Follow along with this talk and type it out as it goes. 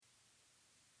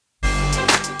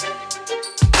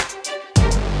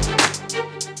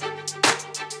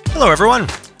Hello, everyone.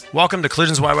 Welcome to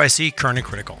Collisions YYC Current and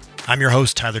Critical. I'm your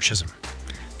host, Tyler Chisholm.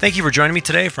 Thank you for joining me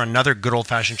today for another good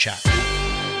old-fashioned chat.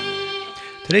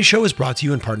 Today's show is brought to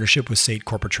you in partnership with SAIT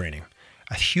Corporate Training.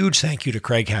 A huge thank you to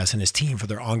Craig Hess and his team for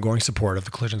their ongoing support of the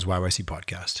Collisions YYC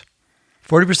podcast.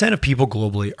 40% of people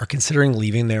globally are considering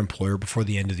leaving their employer before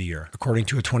the end of the year, according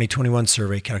to a 2021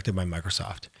 survey conducted by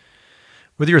Microsoft.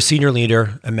 Whether you're a senior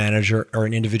leader, a manager, or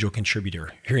an individual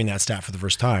contributor, hearing that stat for the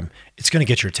first time, it's going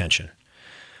to get your attention.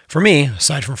 For me,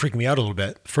 aside from freaking me out a little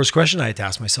bit, the first question I had to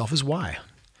ask myself is why?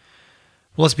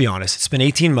 Well, let's be honest. It's been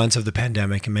 18 months of the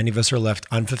pandemic, and many of us are left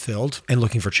unfulfilled and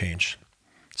looking for change.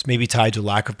 It's maybe tied to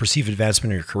lack of perceived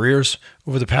advancement in your careers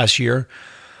over the past year,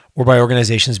 or by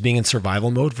organizations being in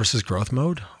survival mode versus growth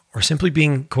mode, or simply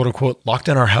being, quote unquote, locked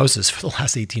in our houses for the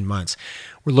last 18 months.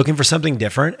 We're looking for something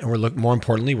different, and more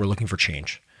importantly, we're looking for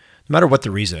change. No matter what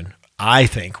the reason, I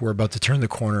think we're about to turn the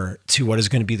corner to what is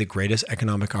going to be the greatest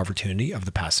economic opportunity of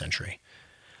the past century.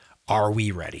 Are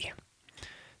we ready?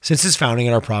 Since its founding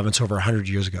in our province over 100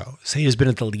 years ago, SAIT has been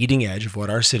at the leading edge of what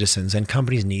our citizens and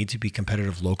companies need to be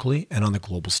competitive locally and on the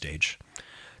global stage.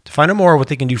 To find out more what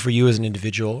they can do for you as an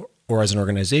individual or as an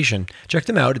organization, check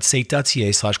them out at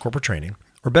sait.ca/corporate training.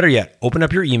 Or better yet, open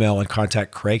up your email and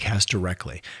contact Craig Hess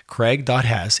directly,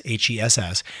 craig.hess,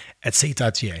 H-E-S-S, at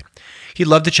sait.ca. He'd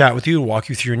love to chat with you and walk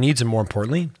you through your needs and, more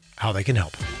importantly, how they can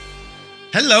help.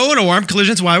 Hello and a warm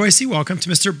Collisions YYC. Welcome to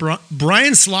Mr.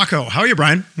 Brian Slocco. How are you,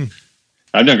 Brian?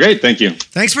 I'm doing great. Thank you.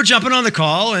 Thanks for jumping on the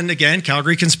call. And again,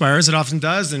 Calgary conspires. It often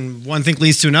does. And one thing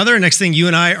leads to another. Next thing, you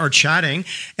and I are chatting.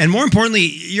 And more importantly,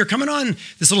 you're coming on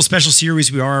this little special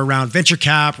series we are around venture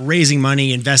cap, raising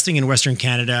money, investing in Western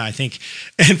Canada, I think.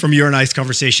 And from your and I's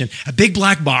conversation, a big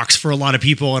black box for a lot of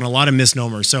people and a lot of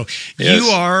misnomers. So yes.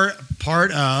 You are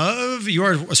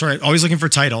always looking for a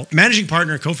title, managing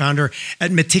partner, co-founder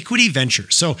at Metiquity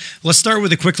Ventures. So let's start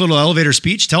with a quick little elevator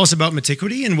speech. Tell us about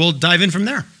Metiquity and we'll dive in from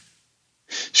there.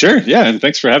 Sure. Yeah. And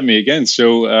thanks for having me again.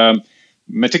 So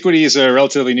Metiquity is a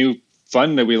relatively new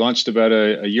fund that we launched about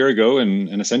a year ago.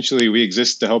 And essentially we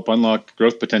exist to help unlock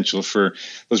growth potential for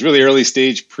those really early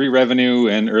stage pre-revenue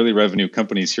and early revenue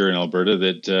companies here in Alberta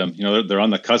that, they're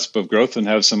on the cusp of growth and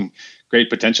have some great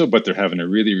potential, but they're having a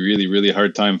really, really, really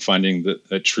hard time finding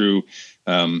the true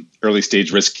early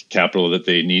stage risk capital that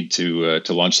they need to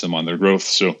launch them on their growth.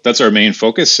 So that's our main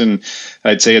focus. And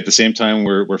I'd say at the same time,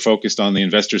 we're focused on the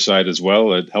investor side as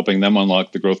well, at helping them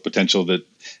unlock the growth potential that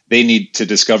they need to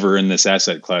discover in this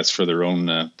asset class for their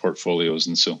own portfolios.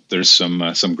 And so there's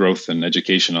some growth and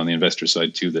education on the investor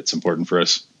side too that's important for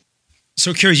us.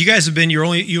 So curious, you guys you've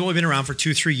only been around for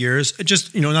 2-3 years.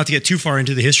 Just, not to get too far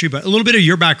into the history, but a little bit of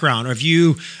your background. Are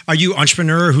you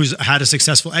entrepreneur who's had a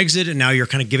successful exit and now you're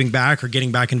kind of giving back or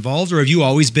getting back involved? Or have you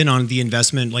always been on the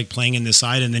investment, like playing in this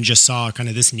side and then just saw kind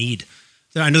of this need?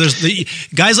 I know there's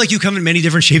guys like you come in many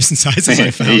different shapes and sizes,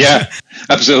 I found. Yeah,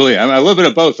 absolutely. I'm a little bit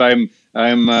of both. I'm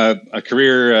a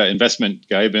career investment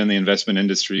guy. I've been in the investment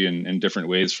industry in different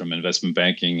ways, from investment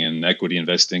banking and equity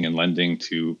investing and lending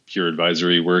to pure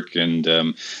advisory work. And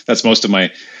that's most of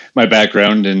my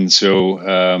background. And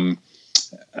so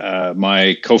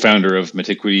my co-founder of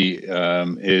Metiquity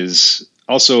is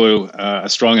also a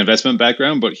strong investment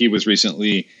background, but he was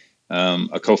recently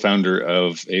a co-founder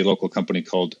of a local company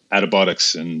called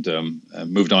Adabotics and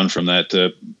moved on from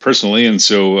that personally. And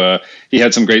so he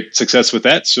had some great success with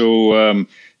that. So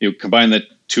combine the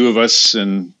two of us,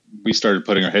 and we started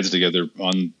putting our heads together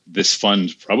on this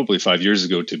fund probably 5 years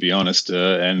ago, to be honest,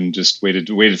 and just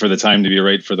waited for the time to be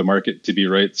right, for the market to be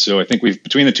right. So I think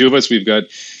between the two of us, we've got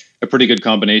a pretty good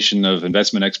combination of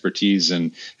investment expertise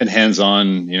and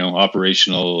hands-on,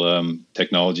 operational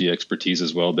technology expertise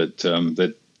as well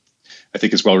that I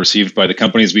think is well received by the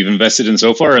companies we've invested in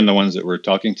so far and the ones that we're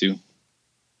talking to.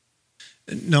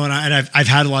 No, and I've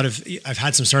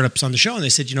had some startups on the show, and they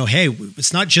said, hey,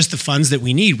 it's not just the funds that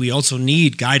we need. We also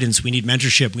need guidance. We need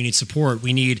mentorship. We need support.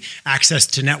 We need access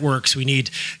to networks. We need,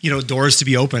 doors to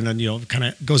be open. And, kind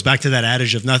of goes back to that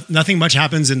adage of nothing much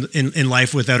happens in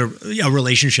life without a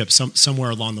relationship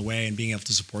somewhere along the way, and being able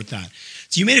to support that.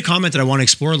 So you made a comment that I want to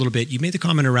explore a little bit. You made the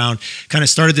comment around kind of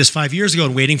started this 5 years ago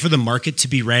and waiting for the market to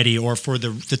be ready or for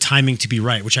the timing to be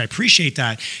right, which I appreciate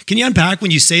that. Can you unpack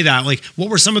when you say that? Like, what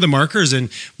were some of the markers and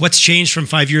what's changed from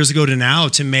 5 years ago to now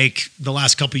to make the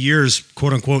last couple of years,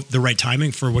 quote unquote, the right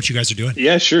timing for what you guys are doing?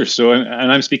 Yeah, sure. So,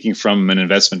 and I'm speaking from an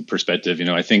investment perspective.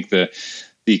 I think the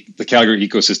Calgary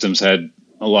ecosystems had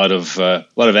a lot of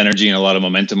energy and a lot of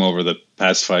momentum over the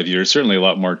past 5 years. Certainly a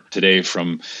lot more today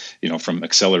from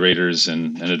accelerators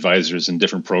and advisors and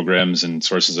different programs and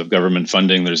sources of government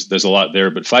funding. There's a lot there.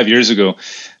 But 5 years ago,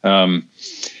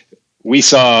 we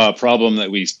saw a problem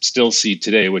that we still see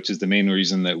today, which is the main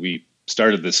reason that we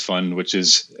started this fund, which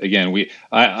is, again,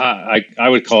 I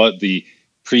would call it the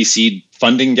pre-seed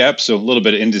funding gap. So a little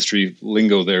bit of industry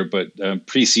lingo there, but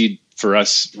pre-seed for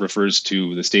us refers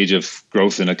to the stage of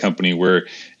growth in a company where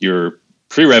you're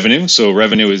pre-revenue. So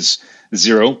revenue is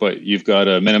zero, but you've got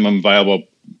a minimum viable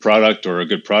product or a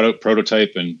good product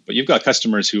prototype, but you've got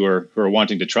customers who are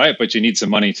wanting to try it, but you need some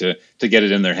money to get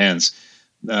it in their hands.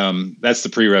 That's the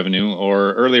pre-revenue.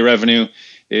 Or early revenue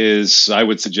is, I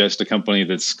would suggest, a company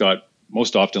that's got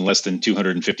most often less than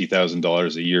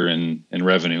 $250,000 a year in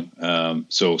revenue.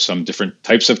 So some different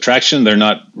types of traction. They're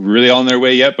not really on their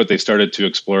way yet, but they've started to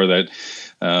explore that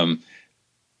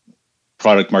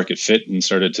product market fit and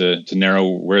started to narrow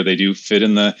where they do fit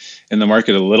in the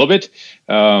market a little bit.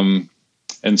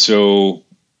 And so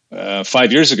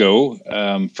 5 years ago,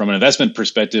 from an investment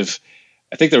perspective,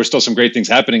 I think there were still some great things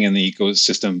happening in the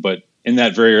ecosystem, but in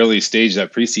that very early stage,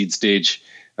 that pre-seed stage,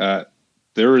 there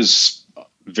was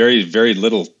very, very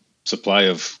little supply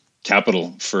of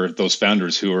capital for those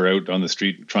founders who are out on the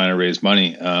street trying to raise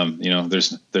money.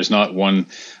 There's not one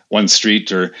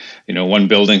street or one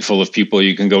building full of people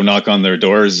you can go knock on their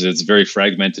doors. It's a very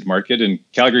fragmented market, and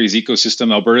Calgary's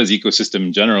ecosystem, Alberta's ecosystem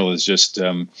in general, is just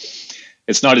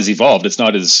it's not as evolved. It's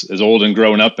not as old and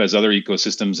grown up as other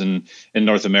ecosystems in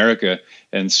North America,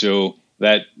 and so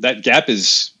that gap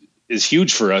is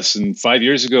huge for us. And 5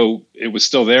 years ago, it was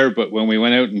still there, but when we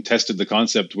went out and tested the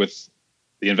concept with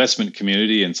the investment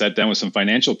community and sat down with some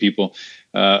financial people,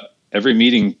 every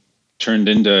meeting turned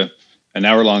into an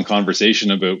hour-long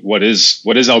conversation about what is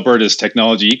Alberta's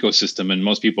technology ecosystem, and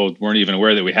most people weren't even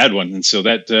aware that we had one. And so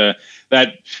that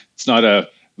it's not a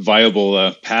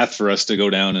viable path for us to go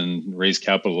down and raise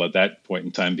capital at that point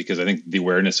in time, because I think the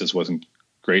awareness just wasn't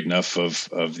great enough of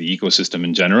the ecosystem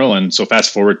in general. And so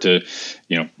fast forward to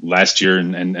last year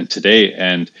and today,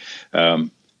 and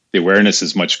the awareness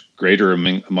is much greater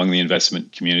among the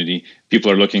investment community.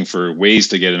 People are looking for ways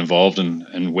to get involved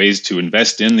and ways to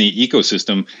invest in the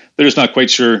ecosystem. They're just not quite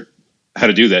sure how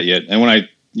to do that yet. And when I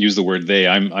use the word they,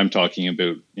 I'm talking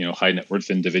about high net worth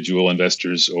individual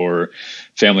investors or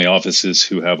family offices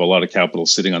who have a lot of capital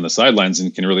sitting on the sidelines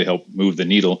and can really help move the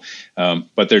needle,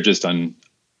 but they're just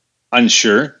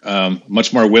unsure,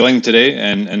 much more willing today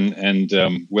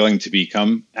and willing to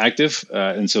become active.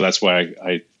 And so that's why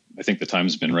I think the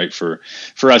time's been right for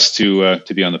us to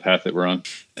be on the path that we're on.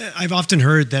 I've often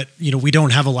heard that, we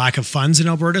don't have a lack of funds in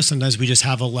Alberta. Sometimes we just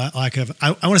have a lack of,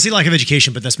 I want to say lack of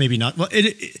education, but that's maybe not, well,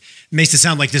 it makes it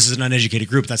sound like this is an uneducated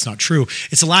group. That's not true.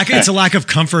 It's a lack of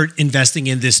comfort investing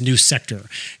in this new sector.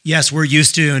 Yes, we're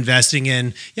used to investing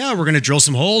in, we're going to drill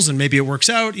some holes and maybe it works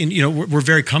out. And, we're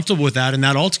very comfortable with that. And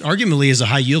that arguably is a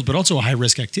high yield, but also a high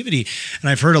risk activity. And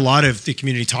I've heard a lot of the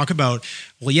community talk about,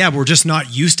 we're just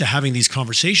not used to having these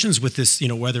conversations with this,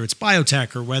 whether it's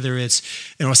biotech or whether it's,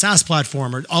 a SaaS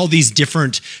platform or all these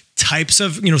different types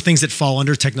of, things that fall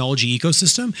under technology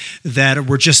ecosystem, that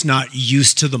we're just not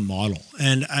used to the model.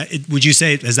 And would you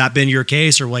say, has that been your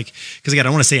case? Or because again, I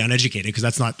don't want to say uneducated, because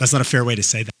that's not a fair way to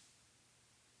say that.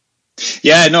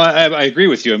 Yeah, no, I agree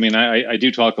with you. I mean, I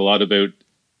do talk a lot about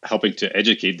helping to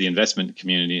educate the investment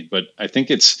community, but I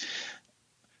think it's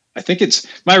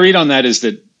my read on that is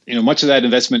that, much of that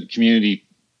investment community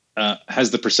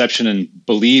has the perception and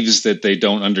believes that they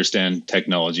don't understand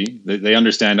technology. They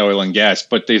understand oil and gas,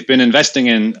 but they've been investing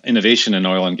in innovation in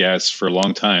oil and gas for a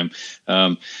long time.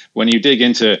 When you dig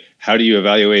into how do you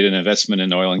evaluate an investment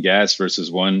in oil and gas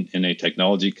versus one in a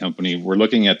technology company, we're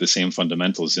looking at the same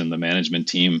fundamentals in the management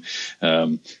team,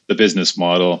 the business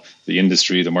model, the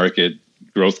industry, the market,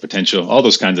 growth potential. All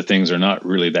those kinds of things are not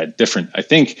really that different. I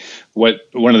think what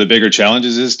one of the bigger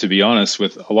challenges is, to be honest,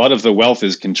 with a lot of the wealth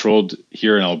is controlled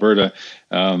here in Alberta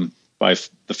by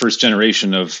the first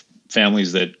generation of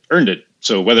families that earned it.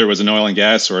 So whether it was an oil and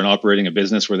gas or an operating a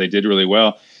business where they did really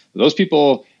well, those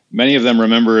people, many of them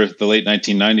remember the late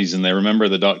 1990s and they remember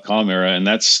the dot-com era, and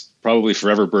that's probably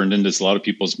forever burned into a lot of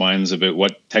people's minds about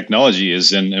what technology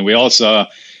is. And we all saw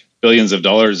billions of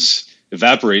dollars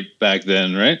evaporate back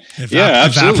then, right?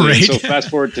 Absolutely. So fast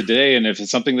forward today, and if it's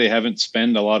something they haven't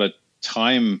spent a lot of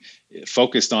time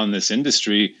focused on this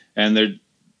industry, and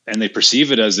they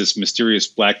perceive it as this mysterious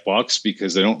black box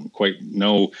because they don't quite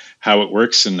know how it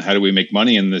works and how do we make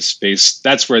money in this space,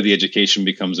 that's where the education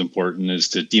becomes important, is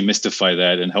to demystify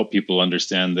that and help people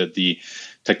understand that the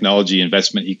technology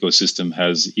investment ecosystem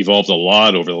has evolved a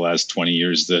lot over the last 20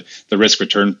 years. The risk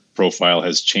return profile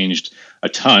has changed a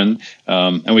ton,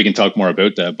 and we can talk more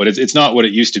about that, but it's not what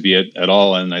it used to be at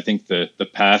all. And I think the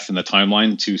path and the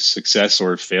timeline to success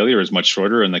or failure is much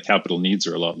shorter, and the capital needs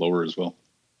are a lot lower as well.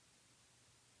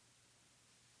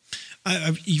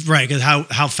 Right, because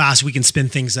how fast we can spin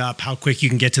things up, how quick you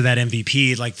can get to that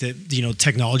MVP, like the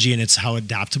technology, and it's how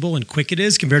adaptable and quick it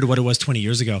is compared to what it was 20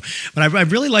 years ago. But I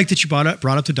really like that you brought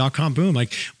up the dot-com boom.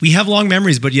 Like, we have long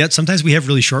memories, but yet sometimes we have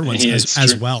really short ones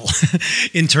as well.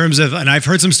 In terms of, and I've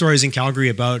heard some stories in Calgary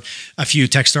about a few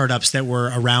tech startups that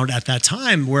were around at that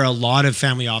time, where a lot of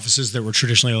family offices that were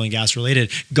traditionally oil and gas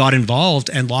related got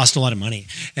involved and lost a lot of money.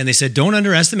 And they said, don't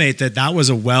underestimate that was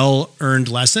a well-earned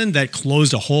lesson that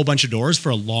closed a whole bunch of doors for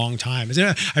a long time.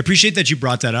 I appreciate that you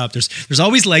brought that up. There's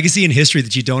always legacy in history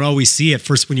that you don't always see at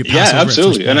first when you pass over. Yeah,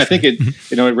 absolutely. And I think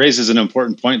it raises an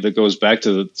important point that goes back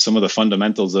to some of the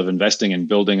fundamentals of investing and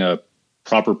building a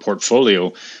proper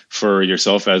portfolio for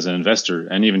yourself as an investor,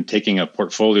 and even taking a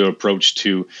portfolio approach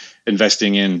to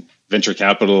investing in venture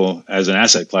capital as an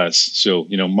asset class. So,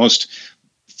 most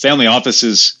family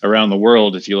offices around the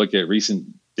world, if you look at recent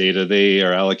data, they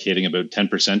are allocating about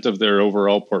 10% of their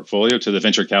overall portfolio to the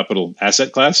venture capital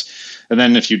asset class. And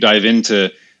then if you dive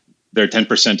into their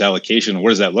 10% allocation, what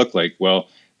does that look like? Well,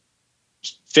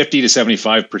 50 to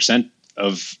 75%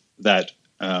 of that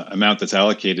amount that's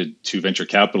allocated to venture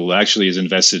capital actually is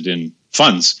invested in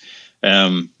funds.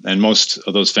 And most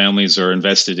of those families are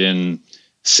invested in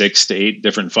 6 to 8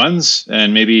 different funds,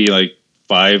 and maybe like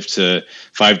 5 to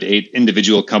 8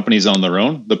 individual companies on their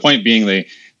own. The point being,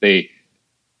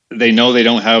 they know they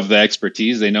don't have the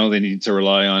expertise. They know they need to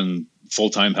rely on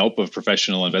full-time help of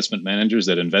professional investment managers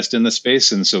that invest in the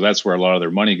space. And so that's where a lot of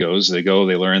their money goes. They go,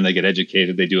 they learn, they get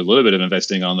educated, they do a little bit of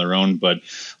investing on their own, but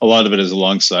a lot of it is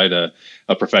alongside a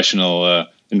professional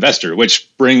investor, which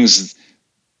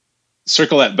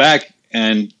circle that back,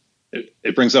 and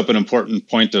it brings up an important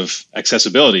point of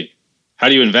accessibility. How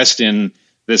do you invest in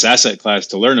this asset class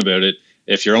to learn about it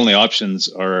if your only options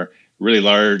are really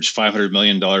large $500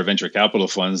 million venture capital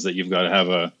funds that you've got to have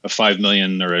a $5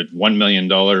 million or a $1 million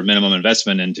minimum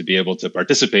investment in to be able to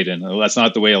participate in? Well, that's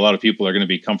not the way a lot of people are going to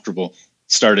be comfortable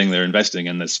starting their investing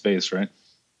in this space, right?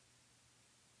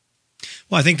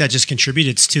 Well, I think that just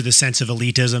contributed to the sense of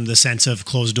elitism, the sense of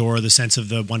closed door, the sense of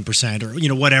the 1%,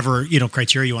 or, whatever,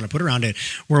 criteria you want to put around it.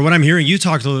 Where what I'm hearing you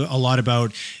talk a lot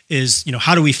about is,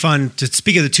 how do we fund, to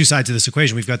speak of the two sides of this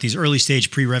equation, we've got these early stage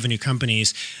pre-revenue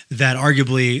companies that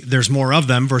arguably there's more of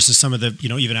them versus some of the,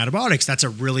 even Attabotics. That's a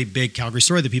really big Calgary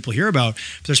story that people hear about.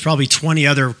 But there's probably 20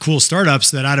 other cool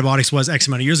startups that Attabotics was X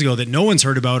amount of years ago that no one's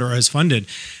heard about or has funded.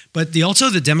 But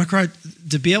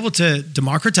to be able to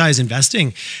democratize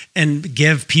investing and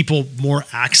give people more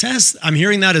access. I'm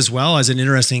hearing that as well as an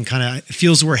interesting kind of,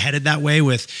 feels we're headed that way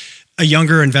with a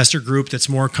younger investor group that's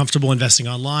more comfortable investing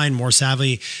online, more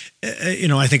savvy.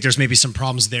 I think there's maybe some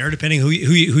problems there depending who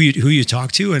you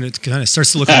talk to, and it kind of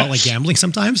starts to look a lot like gambling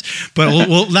sometimes. But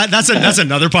that's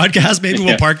another podcast. Maybe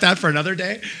we'll park that for another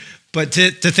day. But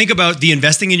to think about the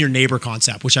investing in your neighbor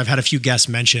concept, which I've had a few guests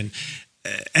mention,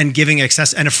 and giving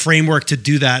access and a framework to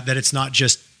do that it's not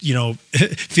just,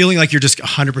 feeling like you're just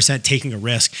 100% taking a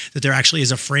risk, that there actually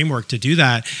is a framework to do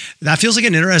that. That feels like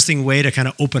an interesting way to kind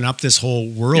of open up this whole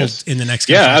world in the next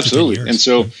 5 absolutely. to 10 years.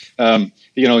 And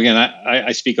so, again,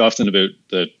 I speak often about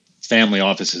the family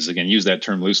offices. Again, use that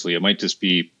term loosely. It might just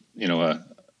be,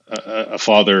 a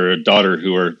father or a daughter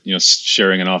who are,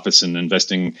 sharing an office and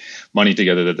investing money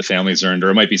together that the family's earned,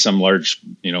 or it might be some large,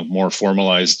 more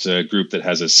formalized group that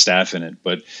has a staff in it.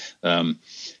 But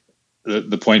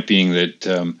the point being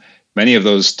that many of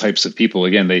those types of people,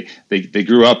 again, they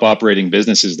grew up operating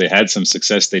businesses. They had some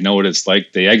success. They know what it's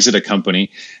like. They exit a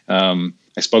company. I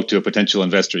spoke to a potential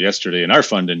investor yesterday in our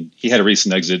fund, and he had a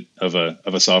recent exit of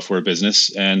a software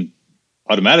business, and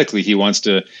automatically he wants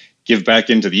to give back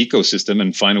into the ecosystem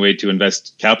and find a way to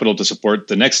invest capital to support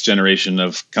the next generation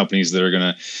of companies that are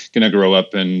going to grow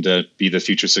up and be the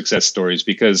future success stories.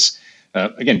 Because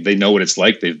again, they know what it's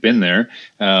like. They've been there.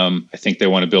 I think they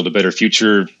want to build a better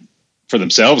future for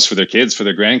themselves, for their kids, for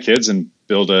their grandkids, and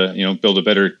build a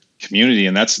better community.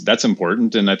 And that's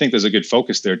important. And I think there's a good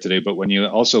focus there today. But when you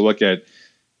also look at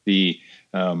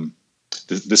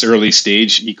this early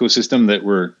stage ecosystem that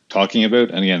we're talking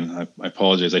about. And again, I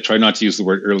apologize. I try not to use the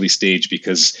word early stage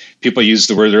because people use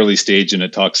the word early stage and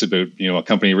it talks about, a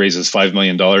company raises $5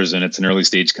 million and it's an early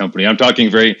stage company. I'm talking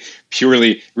very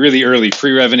purely, really early,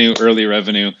 pre-revenue, early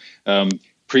revenue,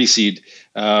 pre-seed.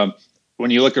 When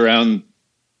you look around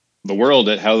the world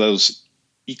at how those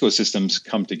ecosystems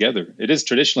come together, it is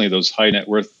traditionally those high net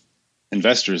worth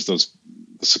investors, those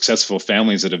successful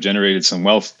families that have generated some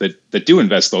wealth that do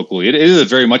invest locally. It is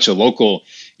very much a local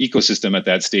ecosystem at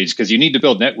that stage because you need to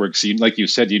build networks. Like you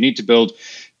said, you need to build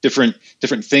different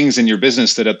things in your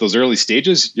business that at those early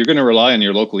stages, you're going to rely on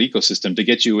your local ecosystem to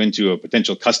get you into a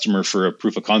potential customer for a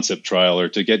proof of concept trial, or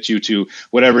to get you to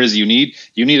whatever it is you need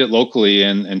it locally.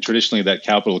 And traditionally that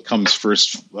capital comes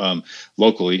first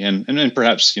locally. And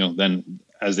perhaps, then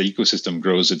as the ecosystem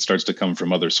grows, it starts to come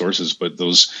from other sources, but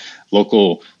those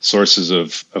local sources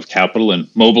of capital and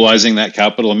mobilizing that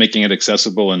capital and making it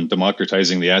accessible and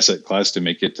democratizing the asset class to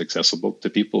make it accessible to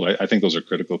people. I think those are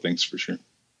critical things for sure.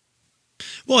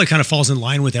 Well, it kind of falls in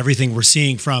line with everything we're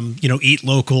seeing from, eat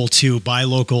local to buy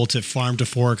local to farm to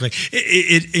fork. Like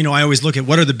I always look at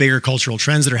what are the bigger cultural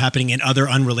trends that are happening in other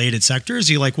unrelated sectors.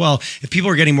 You're like, well, if people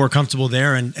are getting more comfortable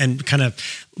there and kind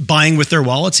of buying with their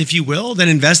wallets, if you will, then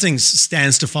investing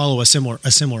stands to follow a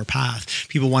similar path.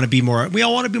 People want to be we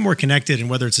all want to be more connected, and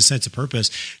whether it's a sense of purpose,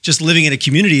 just living in a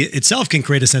community itself can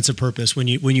create a sense of purpose when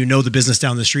you know the business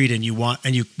down the street and you want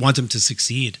them to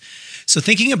succeed. So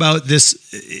thinking about this,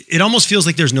 it almost feels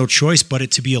like there's no choice but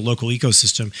it to be a local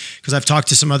ecosystem, because I've talked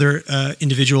to some other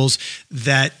individuals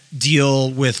that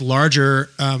deal with larger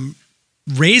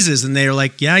raises, and they're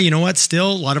like, yeah, you know what?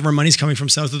 Still, a lot of our money's coming from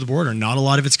south of the border. Not a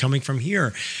lot of it's coming from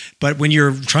here. But when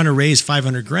you're trying to raise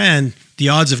 $500,000, the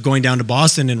odds of going down to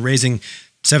Boston and raising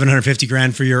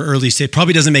 $750,000 for your early stage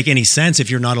probably doesn't make any sense if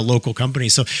you're not a local company.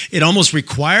 So it almost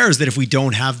requires that if we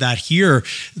don't have that here,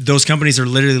 those companies are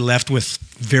literally left with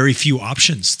very few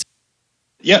options.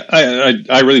 Yeah,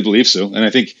 I really believe so. And I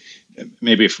think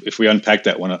maybe if we unpack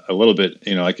that one a little bit,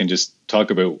 I can just talk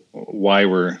about why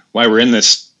we're in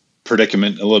this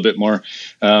predicament a little bit more.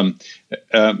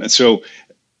 And so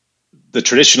the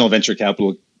traditional venture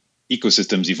capital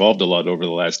ecosystems evolved a lot over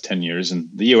the last 10 years, and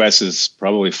the US is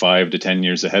probably 5 to 10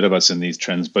 years ahead of us in these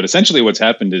trends. But essentially what's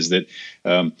happened is that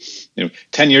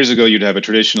 10 years ago, you'd have a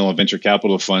traditional venture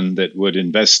capital fund that would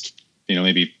invest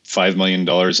maybe $5 million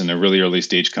in a really early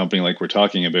stage company like we're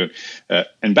talking about.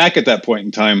 And back at that point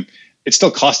in time, it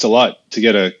still cost a lot to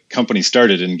get a company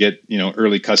started and get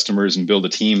early customers and build a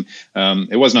team.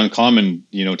 It wasn't uncommon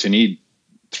to need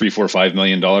 $3, $4, $5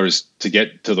 million to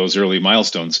get to those early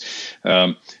milestones.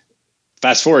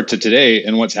 Fast forward to today,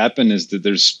 and what's happened is that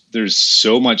there's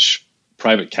so much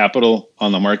private capital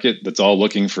on the market that's all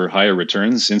looking for higher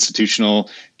returns, institutional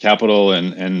capital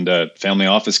and family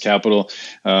office capital.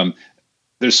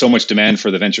 There's so much demand for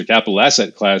the venture capital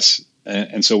asset class,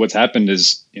 and so what's happened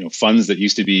is funds that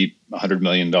used to be $100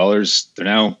 million, they're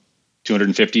now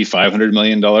 $250, $500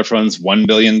 million funds, $1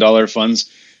 billion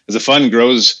funds. As a fund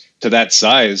grows to that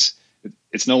size,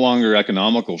 it's no longer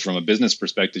economical from a business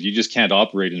perspective. You just can't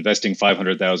operate investing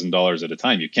 $500,000 at a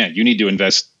time. You can't. You need to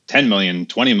invest 10 million,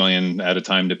 20 million at a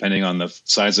time, depending on the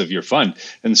size of your fund.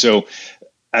 And so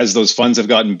as those funds have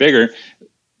gotten bigger,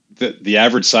 the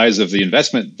average size of the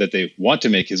investment that they want to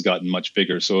make has gotten much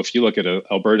bigger. So if you look at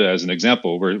Alberta as an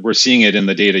example, we're seeing it in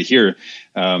the data here.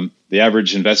 The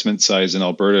average investment size in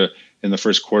Alberta in the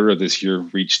first quarter of this year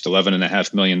reached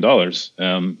 $11.5 million.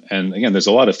 And again, there's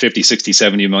a lot of $50, $60,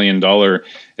 $70 million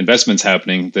investments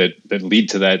happening that lead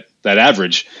to that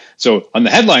average. So on the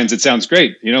headlines, it sounds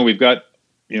great. We've got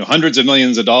hundreds of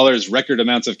millions of dollars, record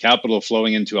amounts of capital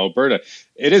flowing into Alberta.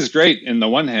 It is great in the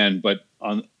one hand, but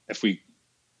if we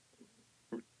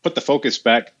put the focus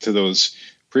back to those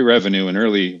pre-revenue and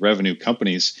early revenue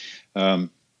companies, where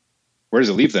does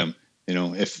it leave them?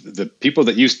 If the people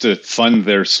that used to fund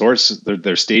their source,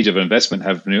 their stage of investment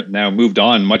have now moved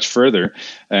on much further.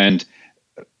 And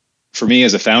for me,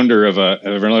 as a founder of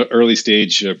an early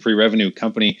stage pre-revenue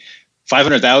company,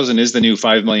 $500,000 is the new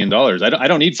 $5 million. I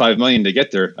don't need $5 million to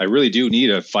get there. I really do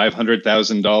need a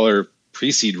 $500,000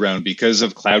 pre-seed round because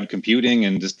of cloud computing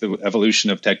and just the evolution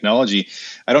of technology.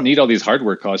 I don't need all these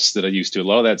hardware costs that I used to. A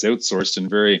lot of that's outsourced and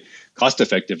very cost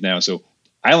effective now. So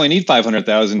I only need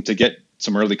 $500,000 to get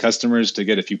some early customers, to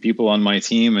get a few people on my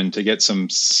team, and to get some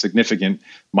significant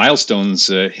milestones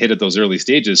hit at those early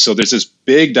stages. So there's this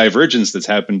big divergence that's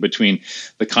happened between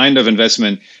the kind of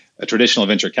investment a traditional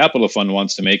venture capital fund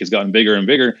wants to make has gotten bigger and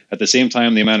bigger. At the same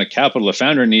time, the amount of capital a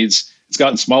founder needs, it's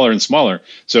gotten smaller and smaller.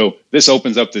 So this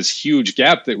opens up this huge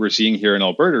gap that we're seeing here in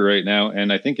Alberta right now.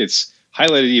 And I think it's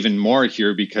highlighted even more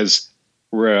here because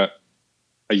we're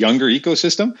a younger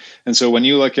ecosystem. And so when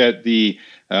you look at the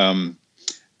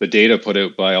data put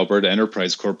out by Alberta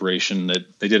Enterprise Corporation,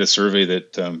 that they did a survey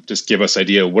that just give us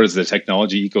idea what does the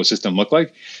technology ecosystem look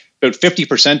like. About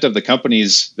 50% of the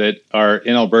companies that are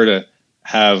in Alberta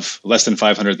have less than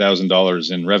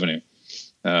 $500,000 in revenue.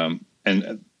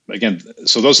 And again,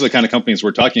 so those are the kind of companies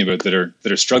we're talking about that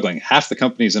are struggling. Half the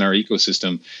companies in our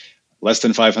ecosystem, less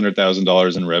than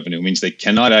 $500,000 in revenue, means they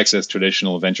cannot access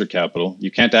traditional venture capital.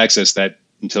 You can't access that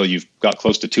until you've got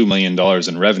close to $2 million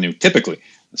in revenue, typically.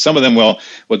 Some of them will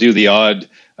do the odd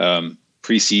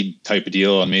pre-seed type of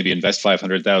deal and maybe invest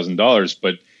 $500,000,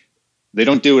 but they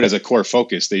don't do it as a core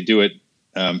focus. They do it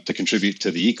to contribute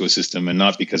to the ecosystem and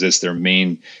not because it's their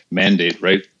main mandate,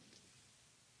 right?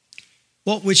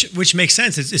 Well, which makes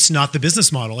sense. It's not the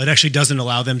business model. It actually doesn't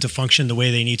allow them to function the way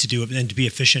they need to do it and to be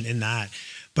efficient in that.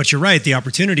 But you're right. The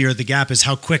opportunity or the gap is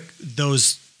how quick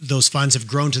those funds have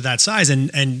grown to that size,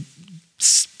 and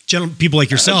people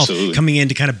like yourself coming in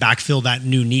to kind of backfill that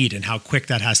new need, and how quick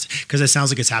that has to, because it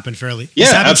sounds like it's happened fairly.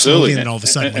 Absolutely. And then all of a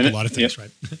sudden, like a lot of things, right?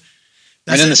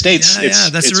 And in the States,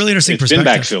 that's a really interesting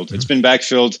perspective. It's been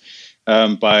backfilled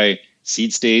by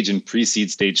seed stage and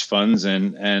pre-seed stage funds,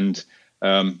 and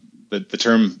the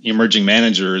term emerging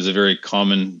manager is a very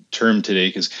common term today,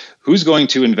 because who's going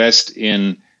to invest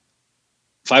in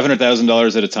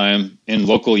 $500,000 at a time in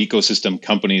local ecosystem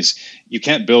companies? You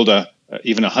can't build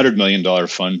even $100 million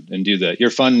fund and do that. Your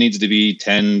fund needs to be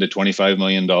 $10 to $25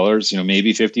 million,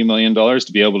 maybe $50 million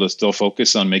to be able to still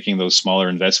focus on making those smaller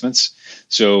investments.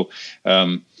 So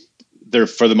they're,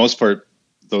 for the most part,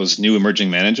 those new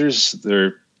emerging managers,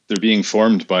 they're being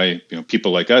formed by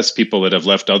people like us, people that have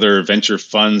left other venture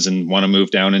funds and want to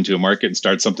move down into a market and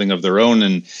start something of their own.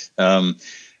 And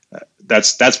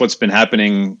that's what's been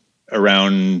happening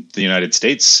around the United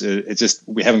States. It's just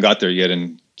we haven't got there yet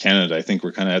in Canada. I think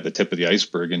we're kind of at the tip of the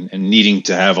iceberg and needing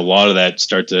to have a lot of that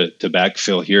start to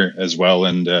backfill here as well.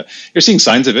 And you're seeing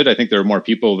signs of it. I think there are more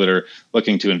people that are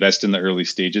looking to invest in the early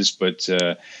stages. But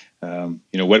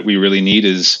what we really need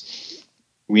is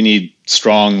we need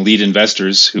strong lead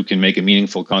investors who can make a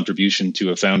meaningful contribution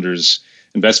to a founder's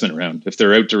investment round. If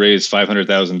they're out to raise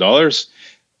 $500,000,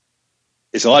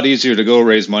 it's a lot easier to go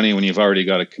raise money when you've already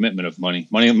got a commitment of money.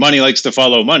 Money likes to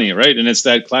follow money, right? And it's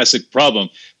that classic problem.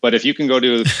 But if you can go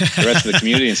to the rest of the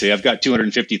community and say, I've got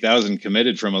 $250,000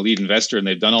 committed from a lead investor, and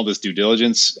they've done all this due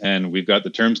diligence, and we've got the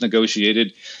terms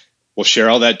negotiated, we'll share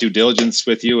all that due diligence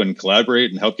with you and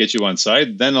collaborate and help get you on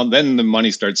side. Then the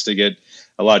money starts to get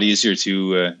a lot easier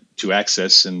to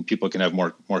access, and people can have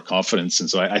more confidence. And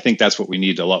so I think that's what we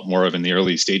need a lot more of in the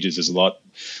early stages, is a lot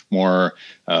more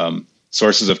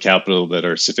sources of capital that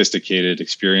are sophisticated,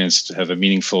 experienced, have a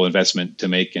meaningful investment to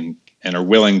make, and are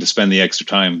willing to spend the extra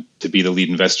time to be the lead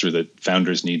investor that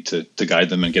founders need to guide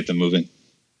them and get them moving.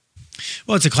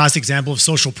 Well, it's a classic example of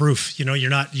social proof. You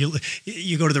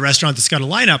go to the restaurant that's got a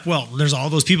lineup. Well, there's all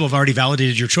those people have already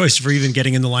validated your choice for even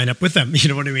getting in the lineup with them. You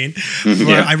know what I mean?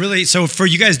 Yeah. So for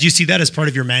you guys, do you see that as part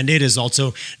of your mandate, is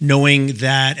also knowing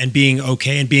that and being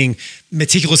okay and being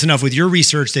meticulous enough with your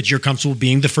research that you're comfortable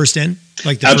being the first in,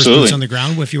 like the first boots on the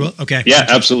ground, if you will? Okay. Yeah,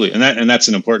 absolutely. And that's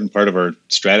an important part of our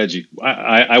strategy.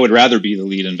 I would rather be the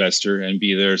lead investor and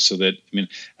be there so that,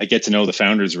 I get to know the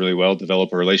founders really well,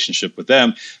 develop a relationship with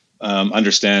them,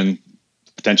 understand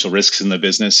potential risks in the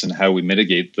business and how we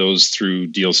mitigate those through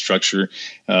deal structure.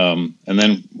 And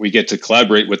then we get to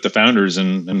collaborate with the founders,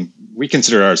 and we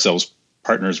consider ourselves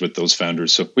partners with those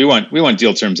founders. So we want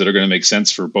deal terms that are going to make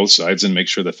sense for both sides and make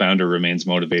sure the founder remains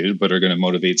motivated, but are going to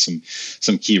motivate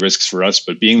some key risks for us.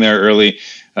 But being there early,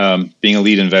 being a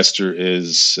lead investor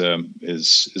is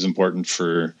important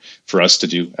for us to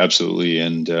do. Absolutely.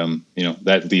 And,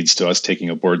 that leads to us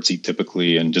taking a board seat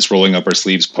typically and just rolling up our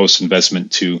sleeves post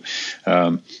investment to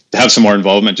have some more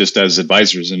involvement just as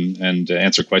advisors and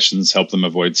answer questions, help them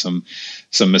avoid some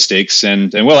mistakes.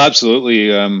 And we'll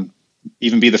absolutely,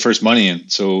 even be the first money in.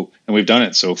 And we've done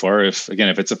it so far. If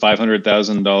it's a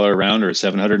 $500,000 round or a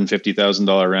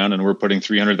 $750,000 round, and we're putting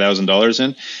 $300,000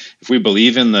 in, if we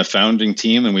believe in the founding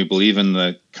team and we believe in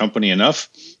the company enough,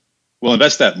 we'll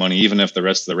invest that money, even if the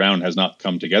rest of the round has not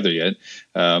come together yet.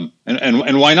 And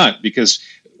why not? Because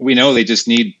we know they just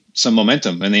need some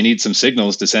momentum and they need some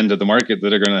signals to send to the market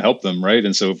that are going to help them, right?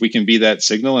 And so if we can be that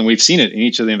signal, and we've seen it in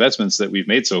each of the investments that we've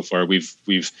made so far, we've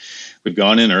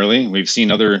gone in early. We've seen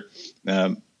other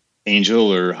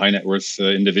angel or high net worth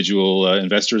individual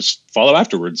investors follow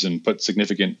afterwards and put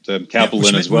significant capital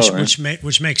in as well.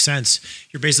 Which makes sense.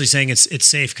 You're basically saying it's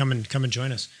safe. Come and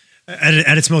join us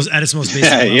at its most basic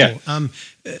level. Yeah.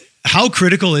 How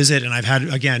critical is it? And I've had,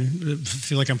 again,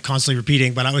 feel like I'm constantly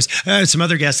repeating, but I was some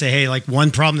other guests say, hey, like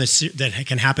one problem that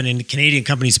can happen in Canadian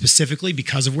companies specifically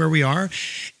because of where we are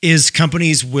is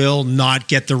companies will not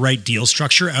get the right deal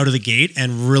structure out of the gate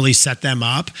and really set them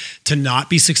up to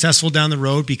not be successful down the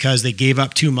road because they gave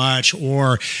up too much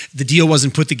or the deal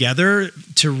wasn't put together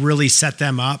to really set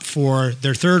them up for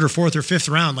their third or fourth or fifth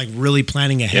round, like really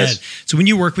planning ahead. Yes. So when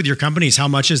you work with your companies, how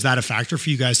much is that a factor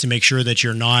for you guys to make sure that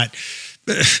you're not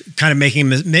kind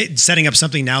of setting up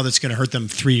something now that's going to hurt them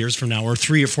 3 years from now, or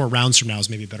 3 or 4 rounds from now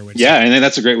is maybe a better way to say it. And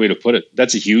that's a great way to put it.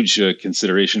 That's a huge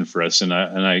consideration for us. And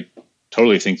I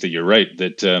totally think that you're right.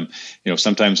 That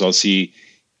sometimes I'll see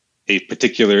a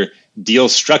particular deal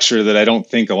structure that I don't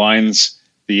think aligns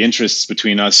the interests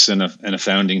between us and a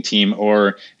founding team,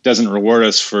 or doesn't reward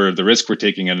us for the risk we're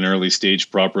taking at an early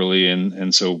stage properly.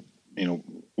 And so,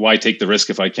 why take the risk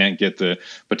if I can't get the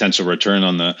potential return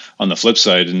on the flip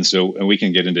side? And we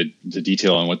can get into the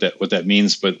detail on what that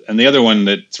means. And the other one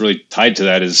that's really tied to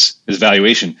that is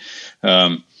valuation.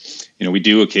 We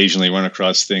do occasionally run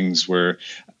across things where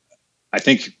I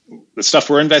think the stuff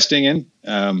we're investing in,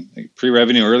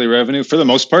 pre-revenue, early revenue, for the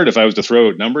most part, if I was to throw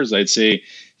out numbers, I'd say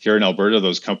here in Alberta,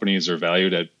 those companies are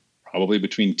valued at probably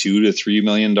between $2 to $3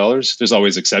 million. There's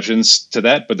always exceptions to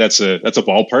that, but that's a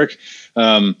ballpark.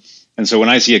 And so when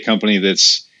I see a company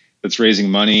that's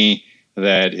raising money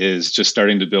that is just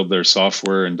starting to build their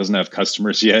software and doesn't have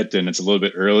customers yet, and it's a little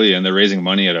bit early, and they're raising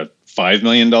money at a $5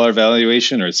 million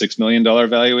valuation or a $6 million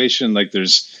valuation, like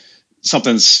there's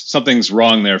something's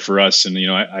wrong there for us. And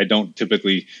I don't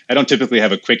typically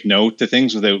have a quick no to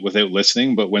things without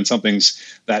listening. But when something's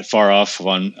that far off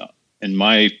in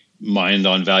my mind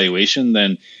on valuation,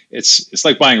 then it's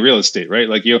like buying real estate, right?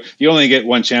 Like you only get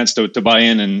one chance to buy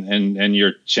in, and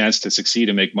your chance to succeed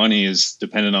and make money is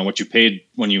dependent on what you paid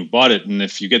when you bought it. And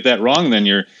if you get that wrong, then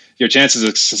your chances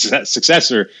of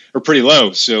success are pretty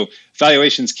low. So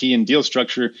valuation's key in deal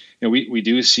structure. We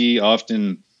do see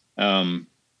often,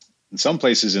 in some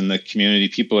places in the community,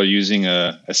 people are using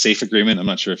a SAFE agreement. I'm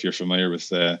not sure if you're familiar with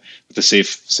the SAFE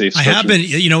structure. I have been.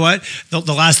 You know what?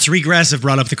 The last 3 guests have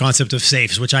brought up the concept of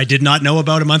SAFEs, which I did not know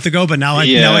about a month ago, but now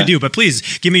I do. But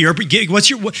please give me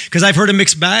because I've heard a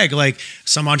mixed bag. Like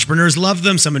some entrepreneurs love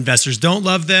them, some investors don't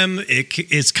love them.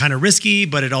 It's kind of risky,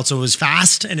 but it also is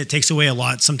fast, and it takes away a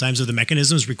lot sometimes of the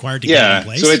mechanisms required to get it in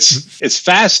place. So it's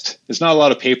fast. It's not a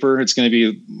lot of paper. It's going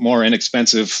to be more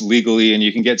inexpensive legally, and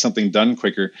you can get something done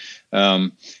quicker.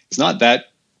 It's not that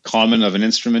common of an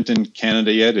instrument in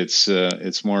Canada yet.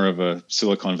 It's more of a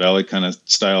Silicon Valley kind of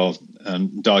style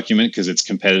document because it's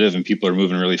competitive and people are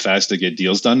moving really fast to get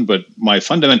deals done. But my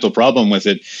fundamental problem with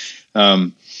it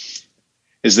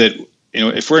is that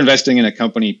if we're investing in a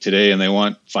company today and they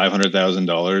want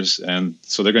 $500,000, and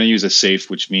so they're going to use a SAFE,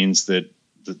 which means that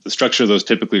the structure of those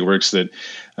typically works that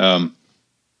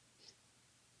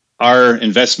our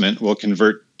investment will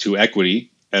convert to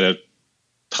equity at a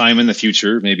time in the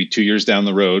future, maybe 2 years down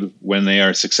the road, when they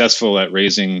are successful at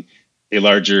raising a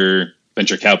larger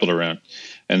venture capital round.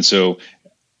 And so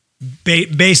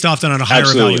based often on a higher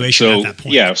valuation at that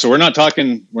point. Yeah. So we're not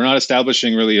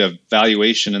establishing really a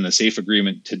valuation in the SAFE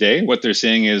agreement today. What they're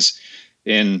saying is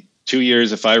in 2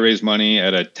 years, if I raise money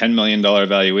at a $10 million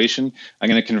valuation, I'm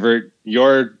going to convert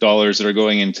your dollars that are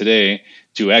going in today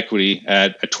to equity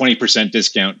at a 20%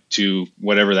 discount to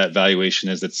whatever that valuation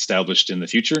is that's established in the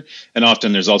future. And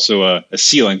often there's also a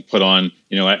ceiling put on,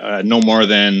 no more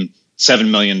than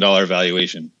 $7 million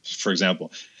valuation, for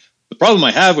example. The problem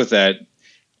I have with that,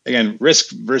 again,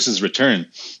 risk versus return.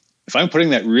 If I'm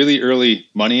putting that really early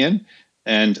money in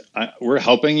and we're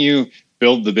helping you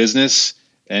build the business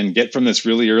and get from this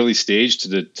really early stage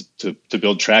to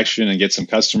build traction and get some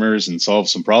customers and solve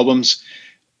some problems,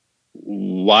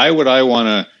 why would I want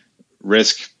to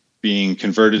risk being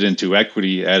converted into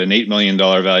equity at an $8 million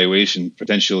valuation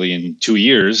potentially in 2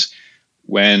 years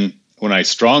when I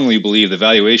strongly believe the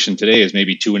valuation today is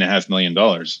maybe $2.5 million?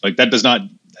 Like that does not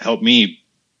help me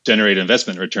generate an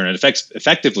investment return. It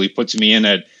effectively puts me in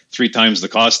at 3 times the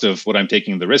cost of what I'm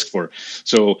taking the risk for.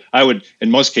 So I would,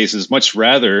 in most cases, much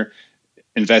rather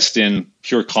invest in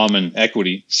pure common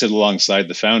equity, sit alongside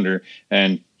the founder,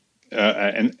 and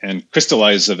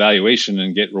crystallize the valuation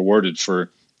and get rewarded for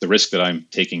the risk that I'm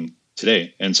taking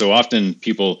today. And so often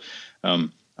people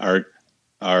are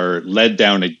led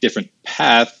down a different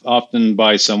path, often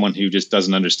by someone who just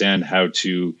doesn't understand how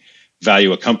to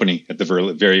value a company at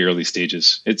the very early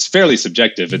stages. It's fairly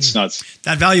subjective. It's not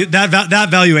that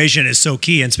valuation is so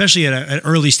key, and especially at an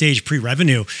early stage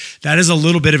pre-revenue. That is a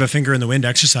little bit of a finger in the wind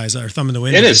exercise, or thumb in the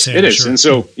wind. It is. Sure. And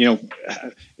so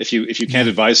if you can't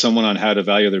advise someone on how to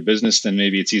value their business, then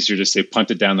maybe it's easier just to punt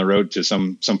it down the road to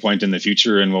some point in the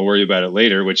future, and we'll worry about it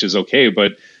later, which is okay.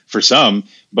 But for some,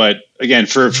 but again,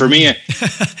 for me,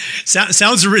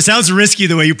 sounds risky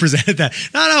the way you presented that.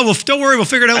 No, well, don't worry, we'll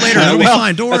figure it out later. It'll be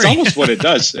fine. Don't worry. That's almost what it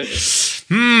does.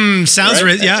 Sounds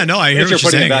right? Yeah, no, I hear what you're saying. If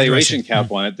you're putting a valuation cap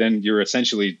on it, then you're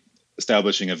essentially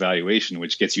establishing a valuation,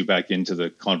 which gets you back into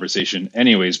the conversation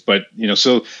anyways. But,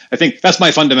 so I think that's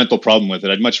my fundamental problem with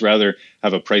it. I'd much rather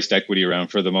have a priced equity around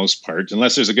for the most part,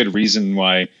 unless there's a good reason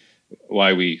why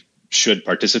we should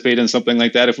participate in something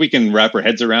like that. If we can wrap our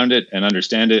heads around it and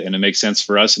understand it, and it makes sense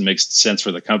for us and makes sense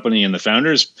for the company and the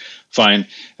founders, fine.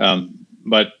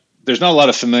 But there's not a lot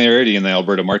of familiarity in the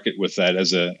Alberta market with that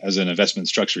as an investment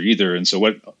structure either. And so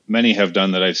what many have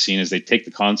done that I've seen is they take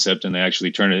the concept and they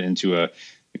actually turn it into a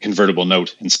convertible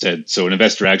note instead. So an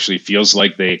investor actually feels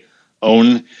like they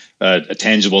own a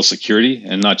tangible security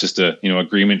and not just a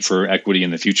agreement for equity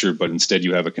in the future, but instead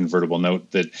you have a convertible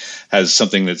note that has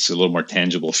something that's a little more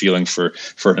tangible feeling for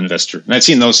an investor. And I've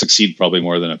seen those succeed probably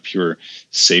more than a pure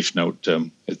safe note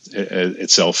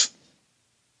itself.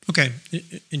 Okay,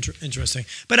 interesting.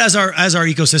 But as our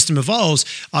ecosystem evolves,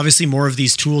 obviously more of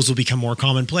these tools will become more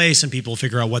commonplace, and people will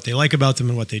figure out what they like about them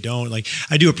and what they don't. Like,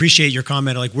 I do appreciate your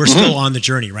comment. Like, we're still on the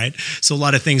journey, right? So a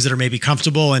lot of things that are maybe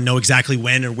comfortable and know exactly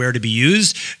when or where to be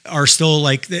used are still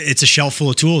like, it's a shelf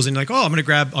full of tools, and you're like, oh,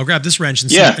 I'll grab this wrench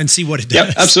and see what it does.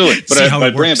 Yeah, absolutely. But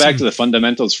I bring it back to the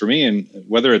fundamentals for me, and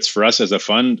whether it's for us as a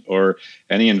fund or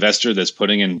any investor that's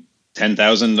putting in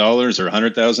 $10,000 or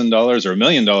 $100,000 or $1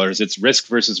 million, it's risk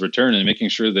versus return, and making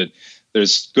sure that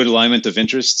there's good alignment of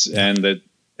interests and that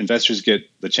investors get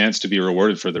the chance to be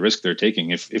rewarded for the risk they're taking.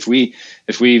 If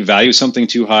we value something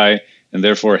too high and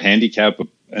therefore handicap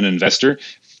an investor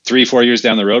 3-4 years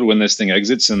down the road when this thing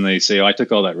exits and they say, oh, I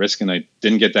took all that risk and I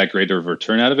didn't get that great of a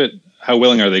return out of it, how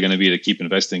willing are they going to be to keep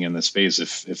investing in this space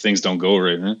if things don't go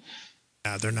right? Huh?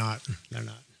 Yeah, they're not.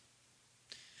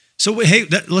 So hey,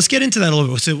 let's get into that a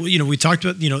little bit. So we've talked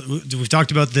about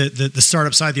the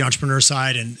startup side, the entrepreneur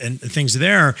side, and things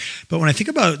there. But when I think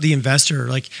about the investor,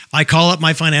 like, I call up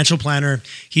my financial planner,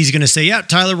 he's going to say, "Yeah,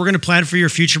 Tyler, we're going to plan for your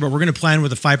future, but we're going to plan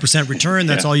with a 5% return.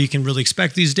 That's all you can really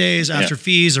expect these days after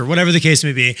fees or whatever the case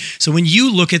may be." So when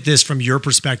you look at this from your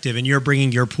perspective and you're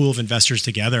bringing your pool of investors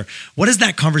together, what does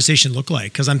that conversation look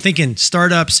like? Because I'm thinking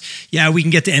startups, we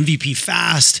can get to MVP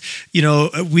fast.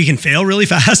 We can fail really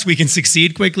fast. We can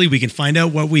succeed quickly. We can find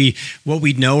out what we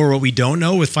know or what we don't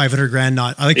know with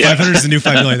 $500,000. I think 500 is the new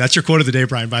 5 million. That's your quote of the day,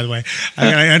 Brian, by the way. I'm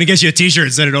going to get you a t-shirt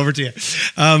and send it over to you.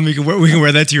 We can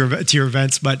wear that to your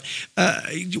events. But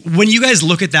when you guys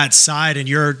look at that side and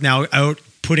you're now out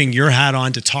putting your hat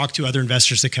on to talk to other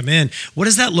investors that come in, what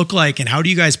does that look like, and how do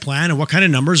you guys plan, and what kind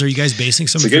of numbers are you guys basing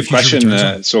some of your future returns on? It's a good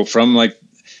question. So from like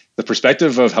the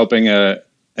perspective of helping an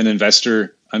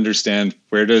investor understand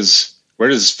where does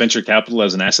venture capital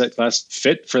as an asset class